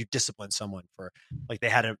of, like, when you discipline someone for, like, they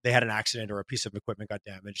had an accident or a piece of equipment got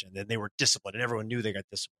damaged, and then they were disciplined, and everyone knew they got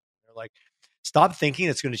disciplined. They're like, stop thinking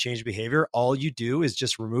it's going to change behavior. All you do is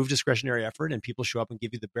just remove discretionary effort, and people show up and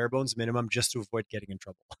give you the bare bones minimum just to avoid getting in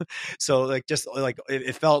trouble. So, like, just like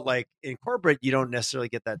it felt like in corporate, you don't necessarily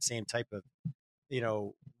get that same type of,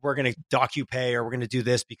 we're going to dock you pay, or we're going to do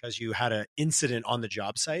this because you had an incident on the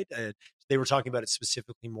job site. They were talking about it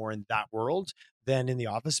specifically more in that world than in the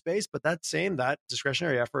office space. But that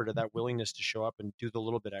discretionary effort, or that willingness to show up and do the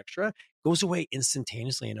little bit extra, goes away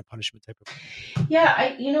instantaneously in a punishment type of way.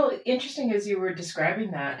 Yeah, interesting as you were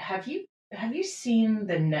describing that. Have you seen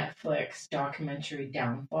the Netflix documentary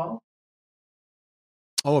Downfall?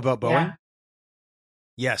 Oh, about Boeing? Yeah.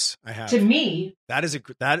 Yes, I have. To me,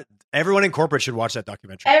 that everyone in corporate should watch that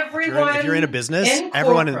documentary. Everyone, if you're in a business,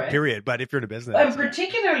 everyone in period. But if you're in a business, and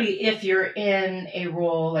particularly if you're in a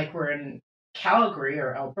role like we're in Calgary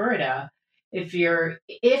or Alberta, if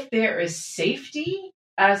there is safety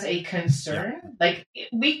as a concern, like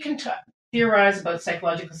we can theorize about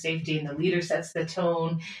psychological safety, and the leader sets the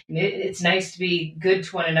tone. And it's nice to be good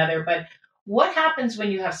to one another, but what happens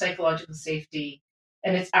when you have psychological safety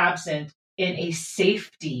and it's absent in a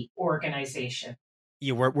safety organization?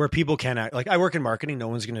 Yeah, where people can act. Like, I work in marketing, no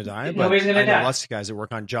one's going to die. Nobody's going to die. Lots of guys that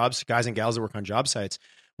work on jobs, guys and gals that work on job sites,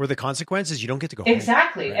 where the consequence is you don't get to go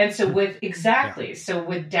exactly home. Right? And so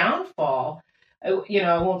with Downfall, I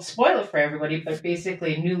won't spoil it for everybody, but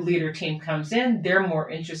basically a new leader team comes in. They're more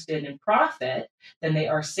interested in profit than they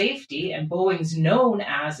are safety, and Boeing's known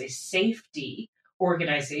as a safety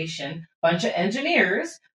organization. Bunch of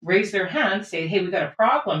engineers raise their hands, say, hey, we got a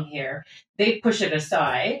problem here. They push it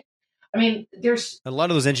aside. There's a lot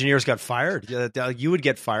of those engineers got fired. You would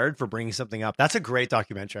get fired for bringing something up. That's a great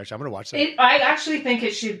documentary. Actually, I'm going to watch that. I actually think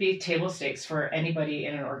it should be table stakes for anybody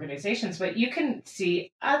in an organization. But you can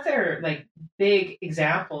see other big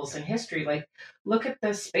examples in history. Like, look at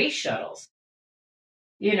the space shuttles.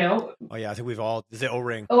 Oh yeah, I think we've all the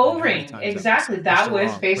O-ring. O-ring, exactly. That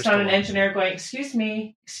was based on an engineer going, excuse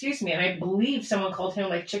me, and I believe someone called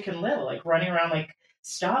him Chicken Little, running around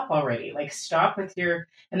stop already, stop with your,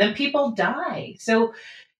 and then people die. So,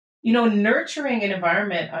 nurturing an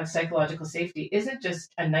environment of psychological safety isn't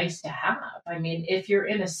just a nice to have. If you're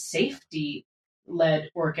in a safety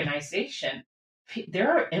led organization,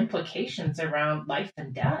 there are implications around life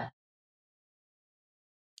and death.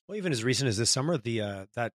 Well, even as recent as this summer,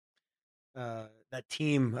 that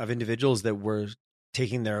team of individuals that were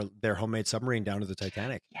taking their homemade submarine down to the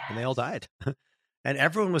Titanic, and they all died. And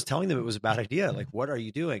everyone was telling them it was a bad idea. Like, what are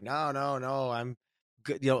you doing? No, I'm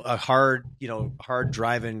a hard, hard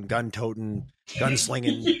driving, gun toting, gun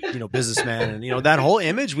slinging, businessman, and that whole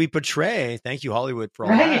image we portray. Thank you, Hollywood, for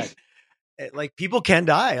all Right. that. Like people can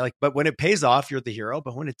die, but when it pays off, you're the hero.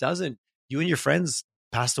 But when it doesn't, you and your friends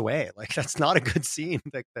passed away. Like that's not a good scene.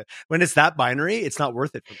 When it's that binary, it's not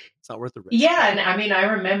worth it for me. It's not worth the risk. Yeah, and I mean,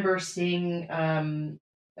 I remember seeing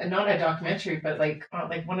not a documentary, but like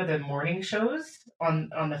one of the morning shows on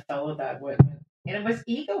the fellow that would, and it was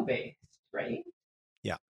ego based, right?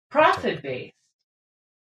 Yeah, Profit totally. based.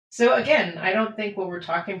 So again, I don't think what we're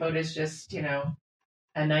talking about is just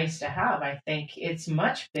a nice to have. I think it's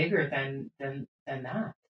much bigger than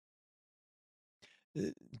that.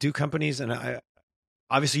 Do companies, and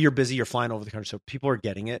obviously you're busy, you're flying over the country, so people are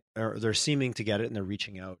getting it, or they're seeming to get it, and they're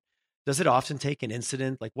reaching out. Does it often take an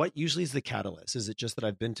incident? Like, what usually is the catalyst? Is it just that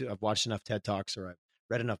I've watched enough TED Talks or I've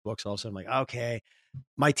read enough books? Also, I'm like, okay,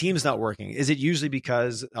 my team's not working. Is it usually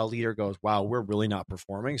because a leader goes, wow, we're really not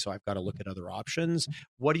performing, so I've got to look at other options?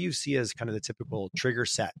 What do you see as kind of the typical trigger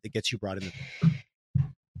set that gets you brought in the door?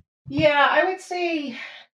 Yeah, I would say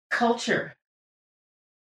culture.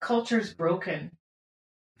 Culture's broken.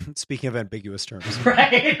 Speaking of ambiguous terms.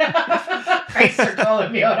 Right. Thanks for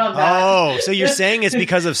calling me out on that. Oh, so you're saying it's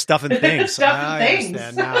because of stuff and things. I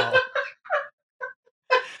understand now.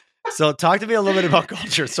 So talk to me a little bit about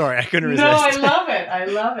culture. Sorry, I couldn't resist. No, I love it. I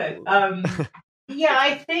love it. Yeah,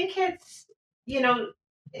 I think it's,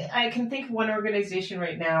 I can think of one organization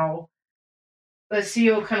right now. The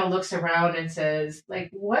CEO kind of looks around and says, like,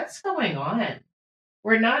 what's going on?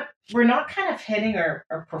 We're not kind of hitting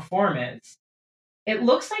our performance. It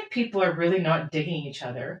looks like people are really not digging each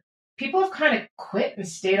other. People have kind of quit and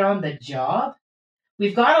stayed on the job.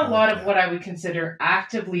 We've got a lot of what I would consider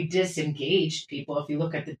actively disengaged people if you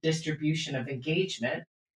look at the distribution of engagement.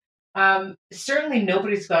 Certainly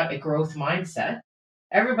nobody's got a growth mindset.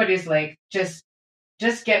 Everybody's like, just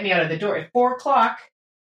get me out of the door. At 4:00,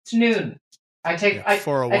 it's noon. I take I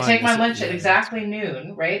take my lunch at exactly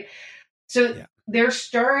noon, right? So they're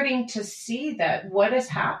starting to see that what has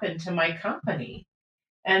happened to my company.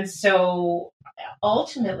 And so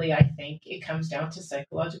ultimately, I think it comes down to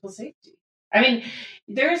psychological safety. I mean,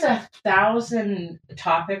 there's 1,000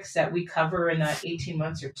 topics that we cover in that 18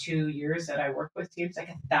 months or 2 years that I work with teams, like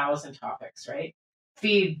 1,000 topics, right?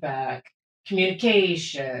 Feedback,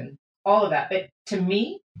 communication, all of that. But to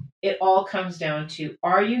me, it all comes down to,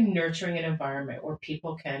 are you nurturing an environment where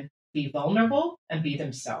people can be vulnerable and be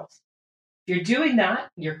themselves? If you're doing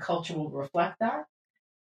that, your culture will reflect that.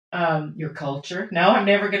 Your culture. Now I'm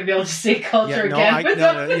never going to be able to say culture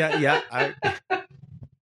again.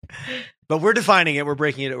 But we're defining it. We're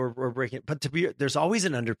breaking it. We're breaking it. But there's always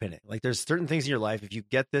an underpinning. Like there's certain things in your life. If you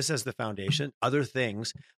get this as the foundation, other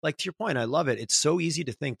things, like to your point, I love it. It's so easy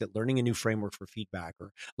to think that learning a new framework for feedback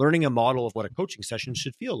or learning a model of what a coaching session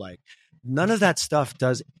should feel like, none of that stuff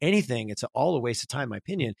does anything. It's all a waste of time, in my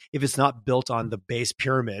opinion, if it's not built on the base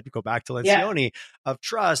pyramid, go back to Lencioni, of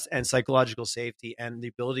trust and psychological safety and the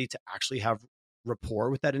ability to actually have rapport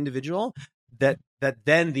with that individual, that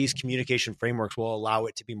then these communication frameworks will allow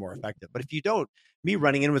it to be more effective. But if you don't, me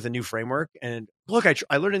running in with a new framework and look,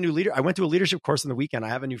 I learned a new leader. I went to a leadership course on the weekend. I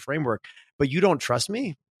have a new framework, but you don't trust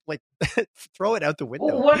me. Like throw it out the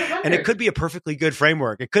window. 100. And it could be a perfectly good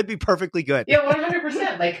framework. It could be perfectly good. Yeah,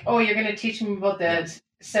 100%. Like, oh, you're going to teach me about the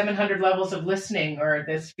 700 levels of listening or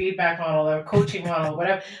this feedback model or coaching model,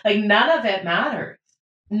 whatever. Like none of it matters.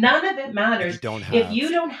 None of it matters if you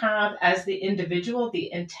don't have as the individual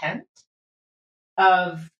the intent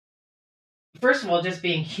of, first of all, just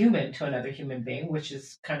being human to another human being, which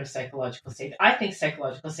is kind of psychological safety. I think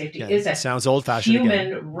psychological safety is a sounds old-fashioned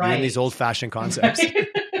human right. These old-fashioned concepts.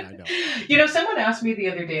 I know. Someone asked me the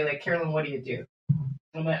other day, like, Carolyn, what do you do?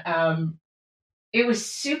 It was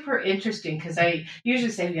super interesting because I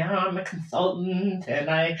usually say, I'm a consultant and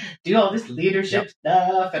I do all this leadership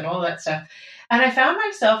stuff and all that stuff. And I found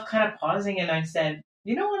myself kind of pausing and I said,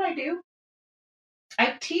 you know what I do?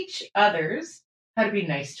 I teach others how to be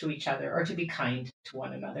nice to each other or to be kind to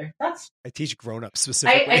one another. I teach grown-ups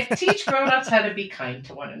specifically. I teach grown-ups how to be kind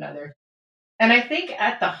to one another. And I think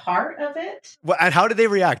at the heart of it. Well, and how did they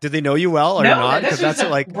react? Did they know you well or not? Because that's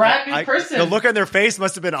like brand new person. The look on their face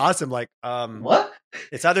must have been awesome. Like, what?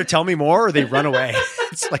 It's either tell me more or they run away.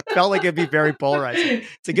 It's like felt like it'd be very polarizing.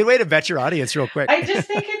 It's a good way to vet your audience real quick. I just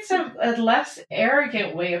think it's a less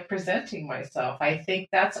arrogant way of presenting myself. I think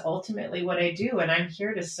that's ultimately what I do, and I'm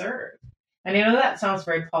here to serve. And I know that sounds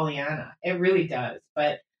very Pollyanna. It really does.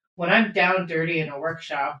 But when I'm down dirty in a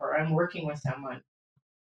workshop or I'm working with someone,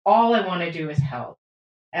 all I want to do is help.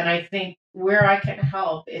 And I think where I can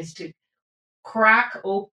help is to crack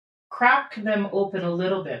crack them open a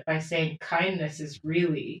little bit by saying kindness is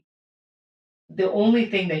really the only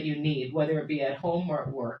thing that you need, whether it be at home or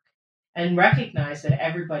at work, and recognize that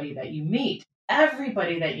everybody that you meet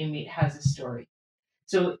has a story.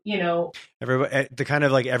 So, Everybody, the kind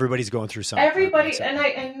of like everybody's going through something, that everybody, mindset.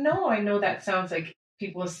 and I know that sounds like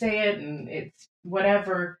people say it and it's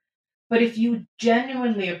whatever, but if you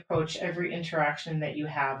genuinely approach every interaction that you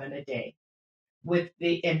have in a day with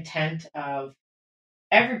the intent of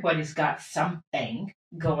everybody's got something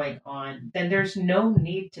going on, then there's no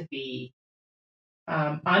need to be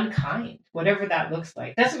unkind, whatever that looks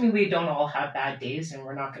like. Doesn't mean we don't all have bad days and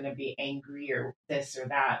we're not going to be angry or this or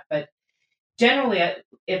that, but generally, at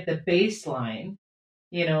the baseline,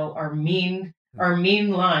 our mean Hmm. our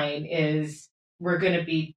mean line is we're going to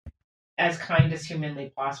be as kind as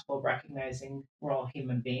humanly possible, recognizing we're all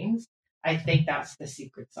human beings. I think that's the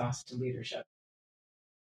secret sauce to leadership.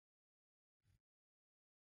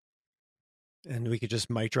 And we could just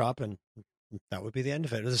mic drop, and that would be the end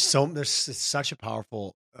of it. There's such a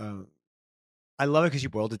powerful. I love it because you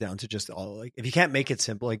boiled it down to just all like if you can't make it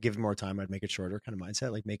simple, like give it more time, I'd make it shorter kind of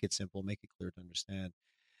mindset. Like make it simple, make it clear to understand.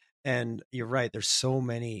 And you're right. There's so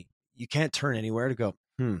many. You can't turn anywhere to go.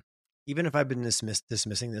 Even if I've been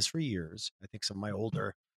dismissing this for years, I think some of my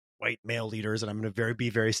older white male leaders, and I'm going to be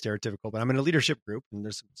very stereotypical, but I'm in a leadership group, and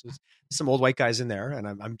there's some old white guys in there, and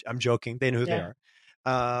I'm joking. They know who they Yeah.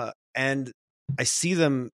 are, and I see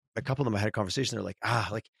them. A couple of them I had a conversation. They're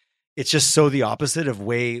like it's just so the opposite of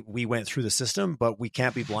way we went through the system, but we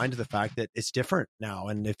can't be blind to the fact that it's different now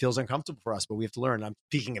and it feels uncomfortable for us, but we have to learn. I'm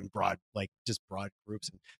speaking in broad, like just broad groups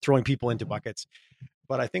and throwing people into buckets.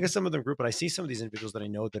 But I think of some of them group, but I see some of these individuals that I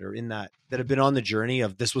know that are in that have been on the journey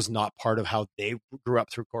of this was not part of how they grew up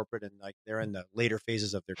through corporate and like they're in the later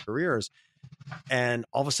phases of their careers. And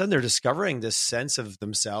all of a sudden they're discovering this sense of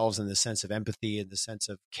themselves and this sense of empathy and the sense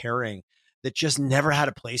of caring that just never had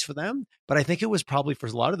a place for them. But I think it was probably for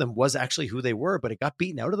a lot of them was actually who they were, but it got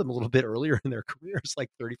beaten out of them a little bit earlier in their careers, like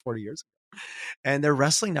 30, 40 years ago. And they're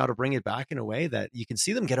wrestling now to bring it back in a way that you can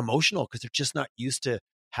see them get emotional because they're just not used to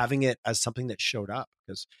having it as something that showed up.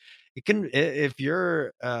 Because it can, if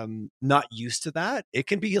you're not used to that, it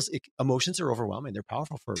can be, emotions are overwhelming. They're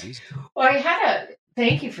powerful for a reason. Well,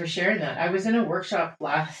 thank you for sharing that. I was in a workshop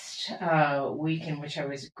last week in which I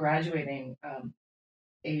was graduating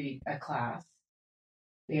a class.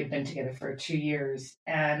 We had been together for 2 years,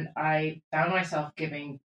 and I found myself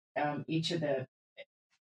giving each of the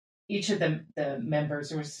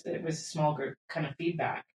members, it was a small group, kind of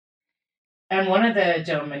feedback. And one of the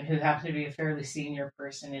gentlemen, who happened to be a fairly senior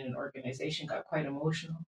person in an organization, got quite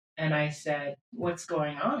emotional. And I said, "What's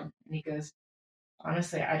going on?" And he goes,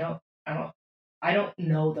 "Honestly, I don't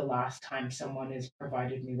know the last time someone has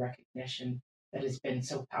provided me recognition that has been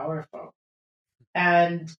so powerful."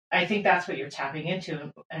 And I think that's what you're tapping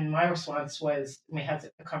into. And my response was, we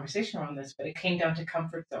had a conversation around this, but it came down to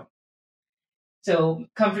comfort zone. So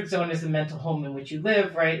comfort zone is the mental home in which you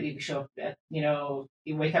live, right? You show up at,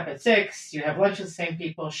 you wake up at 6, you have lunch with the same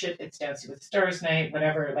people, shit, it's Dancing with the Stars night,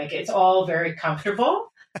 whatever. Like it's all very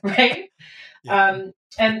comfortable, right? Yeah.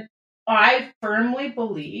 And I firmly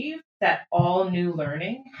believe that all new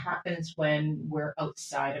learning happens when we're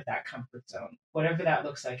outside of that comfort zone, whatever that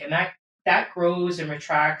looks like. And that grows and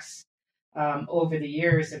retracts over the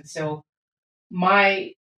years. And so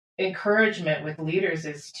my encouragement with leaders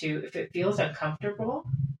is to, if it feels uncomfortable,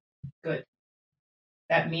 good.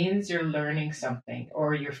 That means you're learning something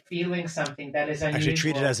or you're feeling something that is Actually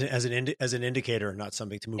treat it unusual. as an indicator, not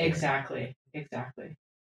something to move away from. Exactly. Exactly.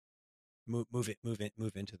 Move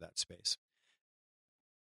into that space.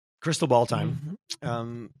 Crystal ball time.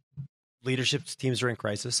 Mm-hmm. Leadership teams are in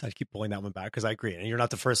crisis. I keep pulling that one back because I agree. And you're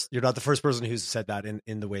not the first person who's said that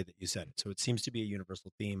in the way that you said it. So it seems to be a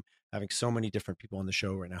universal theme, having so many different people on the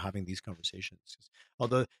show right now having these conversations.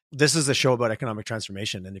 Although this is a show about economic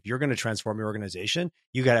transformation. And if you're going to transform your organization,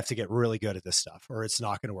 you got to have to get really good at this stuff or it's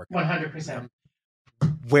not going to work out. 100%.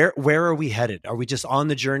 Where are we headed? Are we just on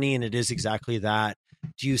the journey and it is exactly that?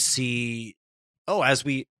 Do you see,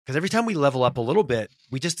 because every time we level up a little bit,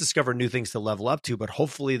 we just discover new things to level up to, but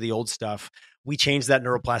hopefully the old stuff, we change that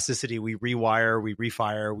neuroplasticity, we rewire, we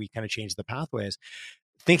refire, we kind of change the pathways.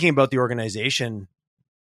 Thinking about the organization,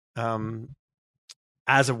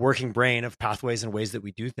 as a working brain of pathways and ways that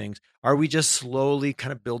we do things, are we just slowly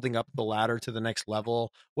kind of building up the ladder to the next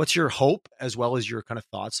level? What's your hope as well as your kind of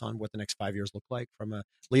thoughts on what the next 5 years look like from a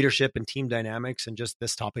leadership and team dynamics and just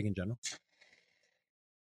this topic in general?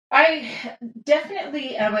 I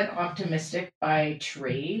definitely am an optimistic by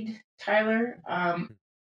trade, Tyler.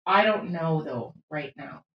 I don't know though right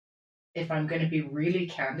now. if I'm going to be really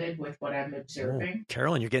candid with what I'm Oh, observing.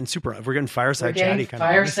 Carolyn, we're getting We're fireside getting chatty kind of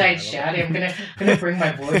vibes here. fireside I love chatty. I'm it. gonna bring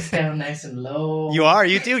my voice down nice and You low. are,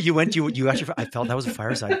 you do. You actually, I felt that was a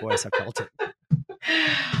fireside voice. I felt it.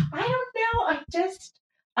 I don't know.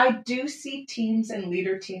 I do see teams and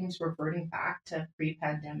leader teams reverting back to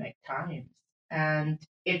pre-pandemic times, and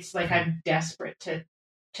it's like Mhm. I'm desperate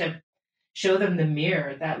to show them the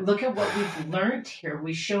mirror that look at what we've learned here.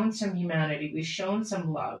 We've shown some humanity. We've shown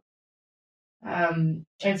some love. And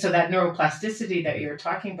so that neuroplasticity that Mhm. you're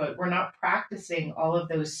talking about, we're not practicing all of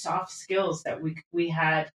those soft skills that we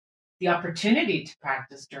had the opportunity to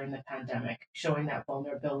practice during the pandemic, showing that Well,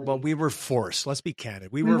 vulnerability. we were forced. Let's be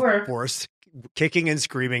candid. We We were were, forced, kicking and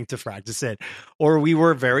screaming to practice it, or we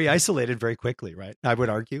were very isolated very quickly. Right? I would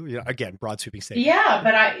argue. Again, broad sweeping statement. yeah,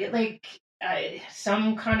 but I like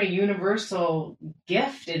some kind of universal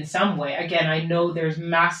gift in some way. Again, I know there's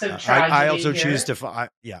massive I tragedy also choose here. to.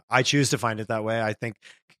 I choose to find it that way. I think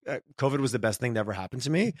COVID was the best thing that ever happened to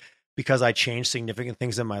me because I changed significant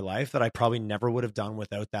things in my life that I probably never would have done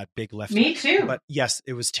without that big left Me hook. too. But yes,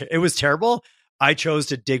 it was terrible. I chose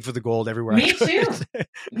to dig for the gold everywhere I Me could. too.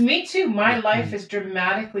 Me too. My Yeah. life Mhm. is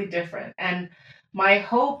dramatically different, and my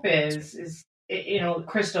hope is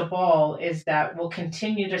crystal ball is that we'll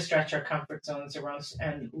continue to stretch our comfort zones around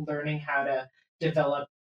and learning how to develop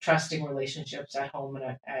trusting relationships at home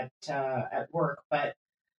and at work. But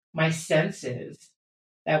my sense is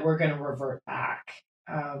that we're going to revert back.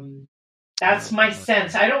 That's my I know what you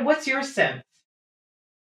sense. mean. I don't. What's your sense?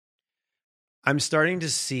 I'm starting to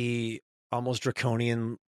see almost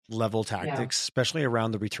draconian level Yeah. tactics, especially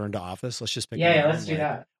around the return to office. Let's just pick a Yeah. Yeah. name. Let's do Like,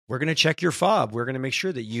 that. we're going to check your fob. We're going to make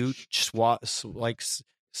sure that you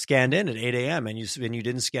scanned in at 8 a.m. and you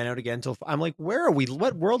didn't scan out again until I'm like, where are we?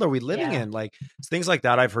 What world are we living Yeah. in? Like things like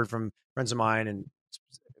that. I've heard from friends of mine and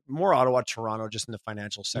more Ottawa, Toronto, just in the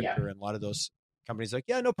financial Yeah. sector, and a lot of those companies like,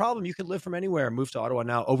 yeah, no problem. You can live from anywhere. Move to Ottawa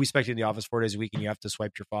now. Oh, we expect you in the office 4 days a week, and you have to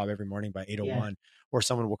swipe your fob every morning by Yeah. 8:01, or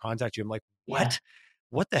someone will contact you. I'm like, Yeah. what?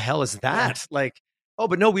 What the hell is Yeah. that? Like, oh,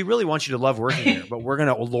 but no, we really want you to love working here, but we're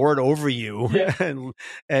gonna lord over you, Yeah. and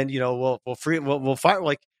we'll fire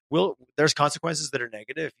like there's consequences that are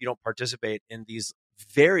negative if you don't participate in these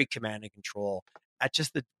very command and control at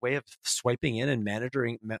just the way of swiping in and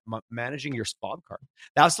managing your fob card.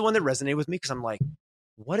 That's the one that resonated with me because I'm like,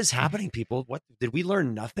 what is happening, people? What did we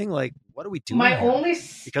learn? Nothing. Like, what are we doing My here? only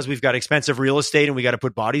Because we've got expensive real estate and we got to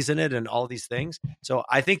put bodies in it and all these things. So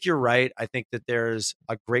I think you're right. I think that there's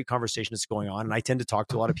a great conversation that's going on. And I tend to talk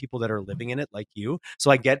to a lot of people that are living in it like you.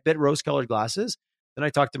 So I get bit rose colored glasses. Then I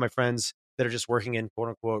talk to my friends that are just working in quote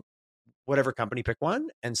unquote whatever company, pick one.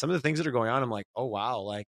 And some of the things that are going on, I'm like, oh wow,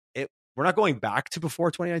 like we're not going back to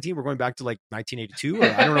before 2019. We're going back to like 1982,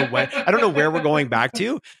 or I don't know when. I don't know where we're going back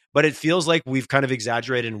to, but it feels like we've kind of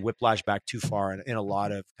exaggerated and whiplash back too far in a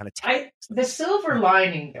lot of kind of tactics. the silver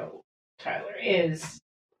lining though, Tyler, is,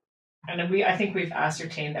 and I think we've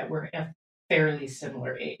ascertained that we're a fairly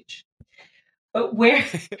similar age. But where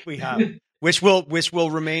We have, which will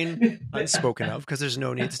remain unspoken of because there's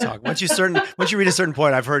no need to talk. Once you reach a certain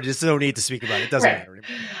point, I've heard there's no need to speak about it. It doesn't right. matter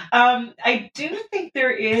anymore. I do think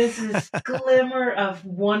there is this glimmer of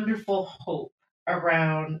wonderful hope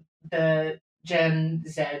around the Gen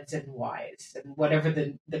Zs and Ys and whatever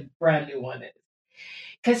the brand new one is.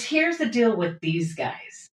 Because here's the deal with these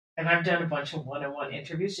guys. And I've done a bunch of one-on-one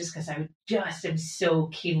interviews just because I just am so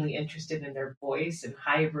keenly interested in their voice and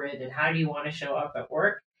hybrid and how do you want to show up at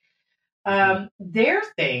work. Their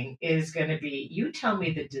thing is going to be, you tell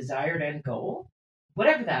me the desired end goal,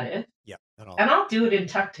 whatever that is, Yeah, and I'll do it in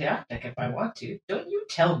tactic if I want to. Don't you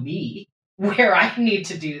tell me where I need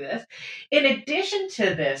to do this. In addition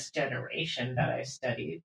to this generation that I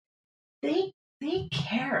studied, they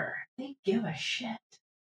care. They give a shit.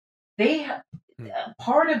 They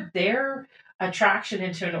part of their attraction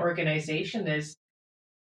into an organization is,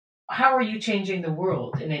 how are you changing the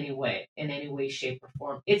world in any way, shape, or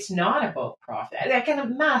form? It's not about profit. I kind of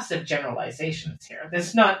massive generalizations here.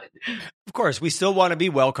 There's not. Of course, we still want to be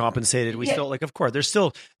well compensated. We Yeah. still of course,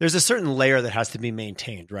 there's a certain layer that has to be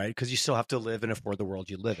maintained, right? Because you still have to live and afford the world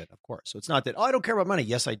you live in, of course. So it's not that, oh, I don't care about money.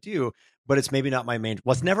 Yes, I do, but it's maybe not my main.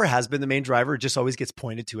 What's never has been the main driver. It just always gets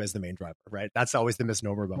pointed to as the main driver, right? That's always the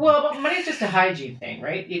misnomer about money. Well, money's just a hygiene thing,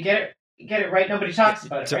 right? You get it right. Nobody talks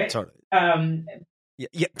about it, right? Totally. Um,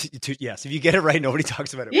 Yes. If you get it right, nobody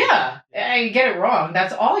talks about it. Yeah, and you get it wrong.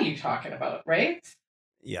 That's all you're talking about, right?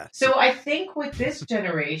 Yeah. So I think with this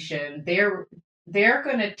generation, they're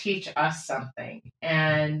going to teach us something,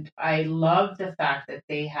 and I love the fact that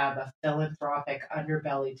they have a philanthropic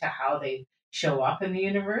underbelly to how they show up in the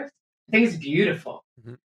universe. I think it's beautiful.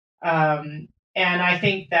 And I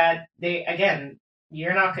think that again,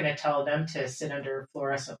 you're not going to tell them to sit under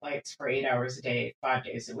fluorescent lights for 8 hours a day, 5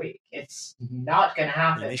 days a week. It's not going to It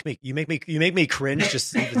happen. makes me you make me cringe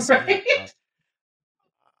just even saying Right? it.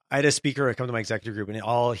 I had a speaker come to my executive group, and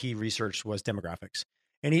all he researched was demographics.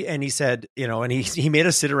 And he said, and he made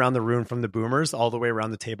us sit around the room from the boomers all the way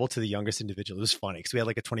around the table to the youngest individual. It was funny because we had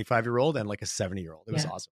like a 25-year-old and like a 70-year-old. It was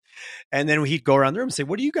awesome. And then he'd go around the room and say,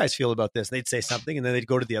 "What do you guys feel about this?" And they'd say something, and then they'd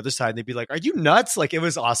go to the other side and they'd be like, "Are you nuts?" Like, it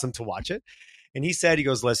was awesome to watch it. And he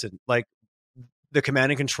goes, "Listen, like, the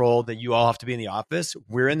command and control that you all have to be in the office,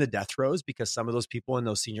 we're in the death throes because some of those people in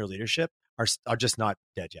those senior leadership are just not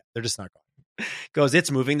dead yet. They're just not gone." Goes,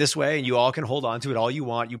 "It's moving this way, and you all can hold on to it all you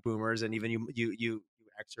want, you boomers, and even you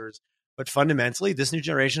Xers. But fundamentally, this new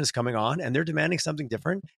generation is coming on, and they're demanding something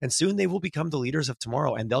different. And soon they will become the leaders of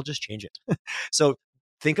tomorrow, and they'll just change it. So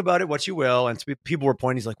think about it what you will." And people were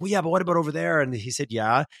pointing. He's like, "Well, yeah, but what about over there?" And he said,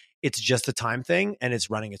 "Yeah, it's just a time thing, and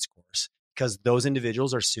it's running its course because those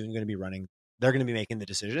individuals are soon going to be running. They're going to be making the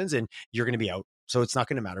decisions, and you're going to be out. So it's not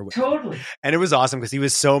going to matter what." Totally. And it was awesome because he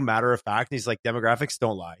was so matter of fact. He's like, "Demographics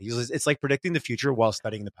don't lie." It's like predicting the future while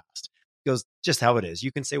studying the past. He goes, "Just how it is.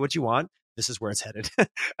 You can say what you want. This is where it's headed."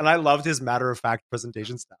 And I loved his matter of fact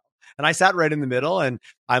presentation style. And I sat right in the middle, and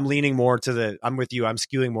I'm leaning more I'm with you. I'm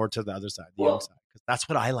skewing more to the other side, the young side, because that's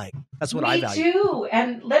what I like. That's what I value. Me too.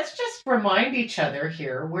 And let's just remind each other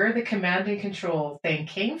here where the command and control thing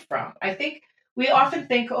came from. I think we often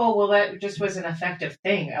think, oh, well, that just was an effective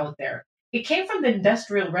thing out there. It came from the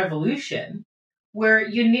Industrial Revolution, where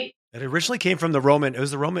you need. It originally came from the Roman. It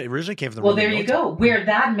was the Roman. It originally came from the Well, Roman there you military. go. Where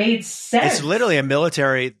that made sense. It's literally a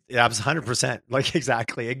military. Yeah, it was 100%. Like,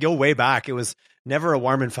 exactly. It go way back. It was never a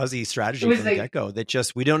warm and fuzzy strategy from the get go. That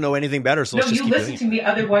just, we don't know anything better. So no, let's just you listen to me,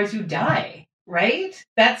 otherwise you die. Right?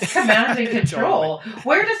 That's command and control. Totally.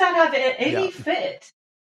 Where does that have any fit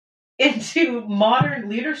into modern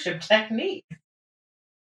leadership technique?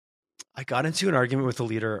 I got into an argument with a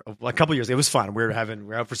leader a couple of years ago. It was fun. We were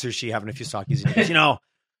out for sushi, having a few sakis. And he goes,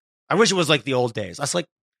 "I wish it was like the old days." I was like,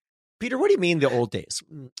 "Peter, what do you mean the old days?"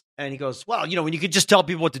 And he goes, "Well, when you could just tell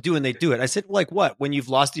people what to do and they do it." I said, "Like what? When you've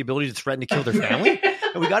lost the ability to threaten to kill their family?"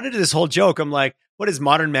 And we got into this whole joke. I'm like, "What is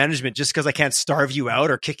modern management? Just because I can't starve you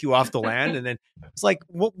out or kick you off the land?" And then it's like,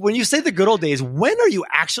 when you say the good old days, when are you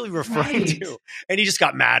actually referring to? And he just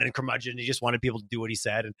got mad and curmudgeon. He just wanted people to do what he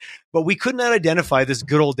said. But we could not identify this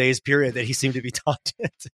good old days period that he seemed to be taught to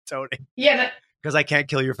Tony. Yeah. Because I can't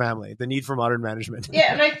kill your family. The need for modern management.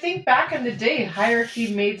 Yeah, and I think back in the day,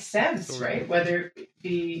 hierarchy made sense, right? Whether it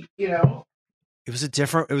be, it was a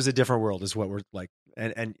different world, is what we're like,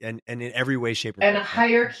 and in every way, shape, or form. And a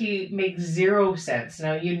hierarchy makes zero sense.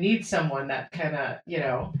 Now you need someone that kind of,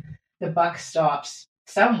 the buck stops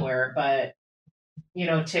somewhere, but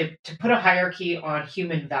to put a hierarchy on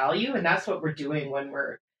human value, and that's what we're doing when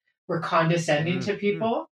we're condescending to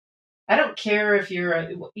people. I don't care if you're,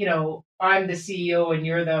 I'm the CEO and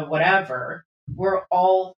you're the whatever. We're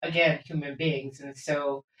all, again, human beings. And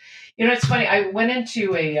so, it's funny. I went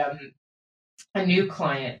into a new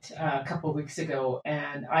client a couple of weeks ago,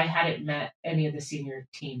 and I hadn't met any of the senior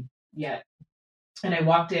team yet. And I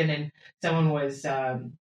walked in, and someone was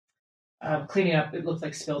cleaning up. It looked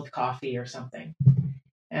like spilled coffee or something.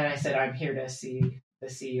 And I said, "I'm here to see the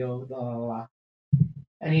CEO, blah, blah, blah."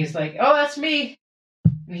 And he's like, "Oh, that's me."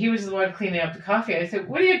 And he was the one cleaning up the coffee. I said,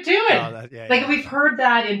 "What are you doing?" We've heard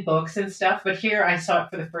that in books and stuff, but here I saw it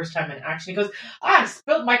for the first time in action. He goes, "I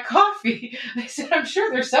spilled my coffee." I said, "I'm sure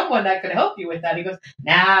there's someone that could help you with that." He goes,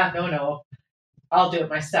 "Nah, no. I'll do it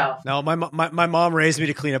myself." No, my mom raised me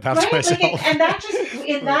to clean up after myself. And that just,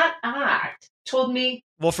 in that act, told me.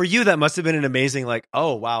 Well, for you, that must have been an amazing, like,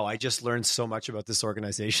 oh, wow, I just learned so much about this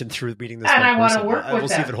organization through meeting this and one I want to work with We'll them.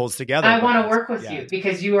 see if it holds together. I want to work with you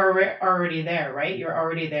because you are already there, right? You're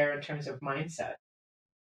already there in terms of mindset.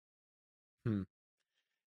 Well,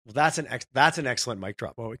 that's an excellent mic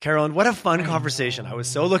drop. Well, Carolyn, what a fun conversation. I was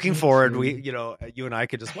so looking forward. You and I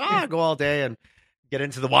could just go all day and get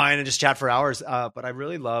into the wine and just chat for hours. But I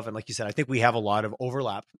really love, and like you said, I think we have a lot of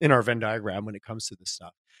overlap in our Venn diagram when it comes to this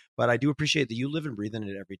stuff. But I do appreciate that you live and breathe in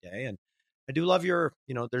it every day. And I do love your,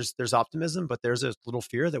 there's optimism, but there's a little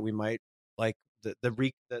fear that we might, like, the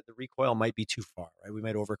recoil might be too far, right? We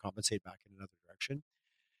might overcompensate back in another direction.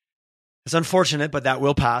 It's unfortunate, but that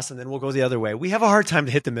will pass, and then we'll go the other way. We have a hard time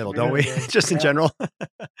to hit the middle, don't we? Just in general.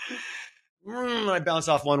 I bounce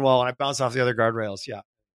off one wall and I bounce off the other guardrails. Yeah.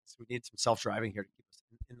 So we need some self-driving here to keep us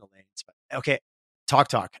in the lanes. But okay,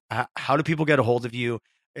 talk. How do people get a hold of you?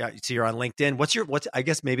 Yeah, so you're on LinkedIn. What's I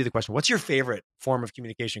guess maybe the question, what's your favorite form of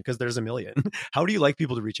communication? Because there's a million. How do you like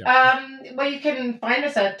people to reach out? Well, you can find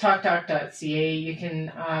us at talktalk.ca. You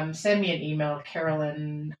can send me an email,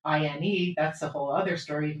 Carolyn INE. That's a whole other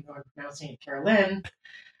story, even though I'm pronouncing it Carolyn.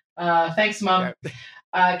 Thanks, Mom.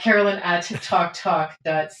 Yeah. Carolyn at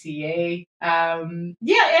talktalk.ca.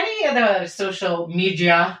 Yeah, any of the social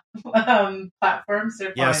media platforms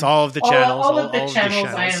are Yes, fine. all of the channels, All of the all of these channels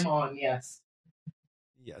I channels. am on, yes.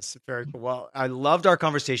 Yes, very cool. Well, I loved our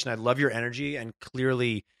conversation. I love your energy, and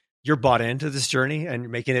clearly you're bought into this journey and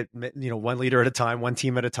you're making it, one leader at a time, one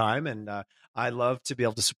team at a time. And I love to be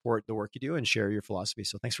able to support the work you do and share your philosophy.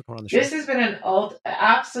 So thanks for coming on the show. This has been an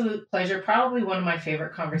absolute pleasure. Probably one of my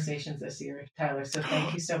favorite conversations this year, Tyler. So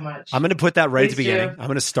thank you so much. I'm going to put that right Please at the beginning. do. I'm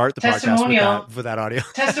going to start the podcast with that audio.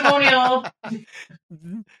 Testimonial.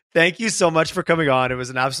 Thank you so much for coming on. It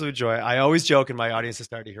was an absolute joy. I always joke, and my audience is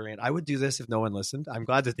starting to hear it. I would do this if no one listened. I'm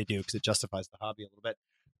glad that they do because it justifies the hobby a little bit.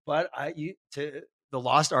 But the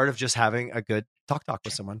lost art of just having a good talk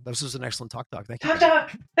with someone. This was an excellent talk. Thank you.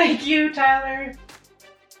 Talk. Thank you, Tyler.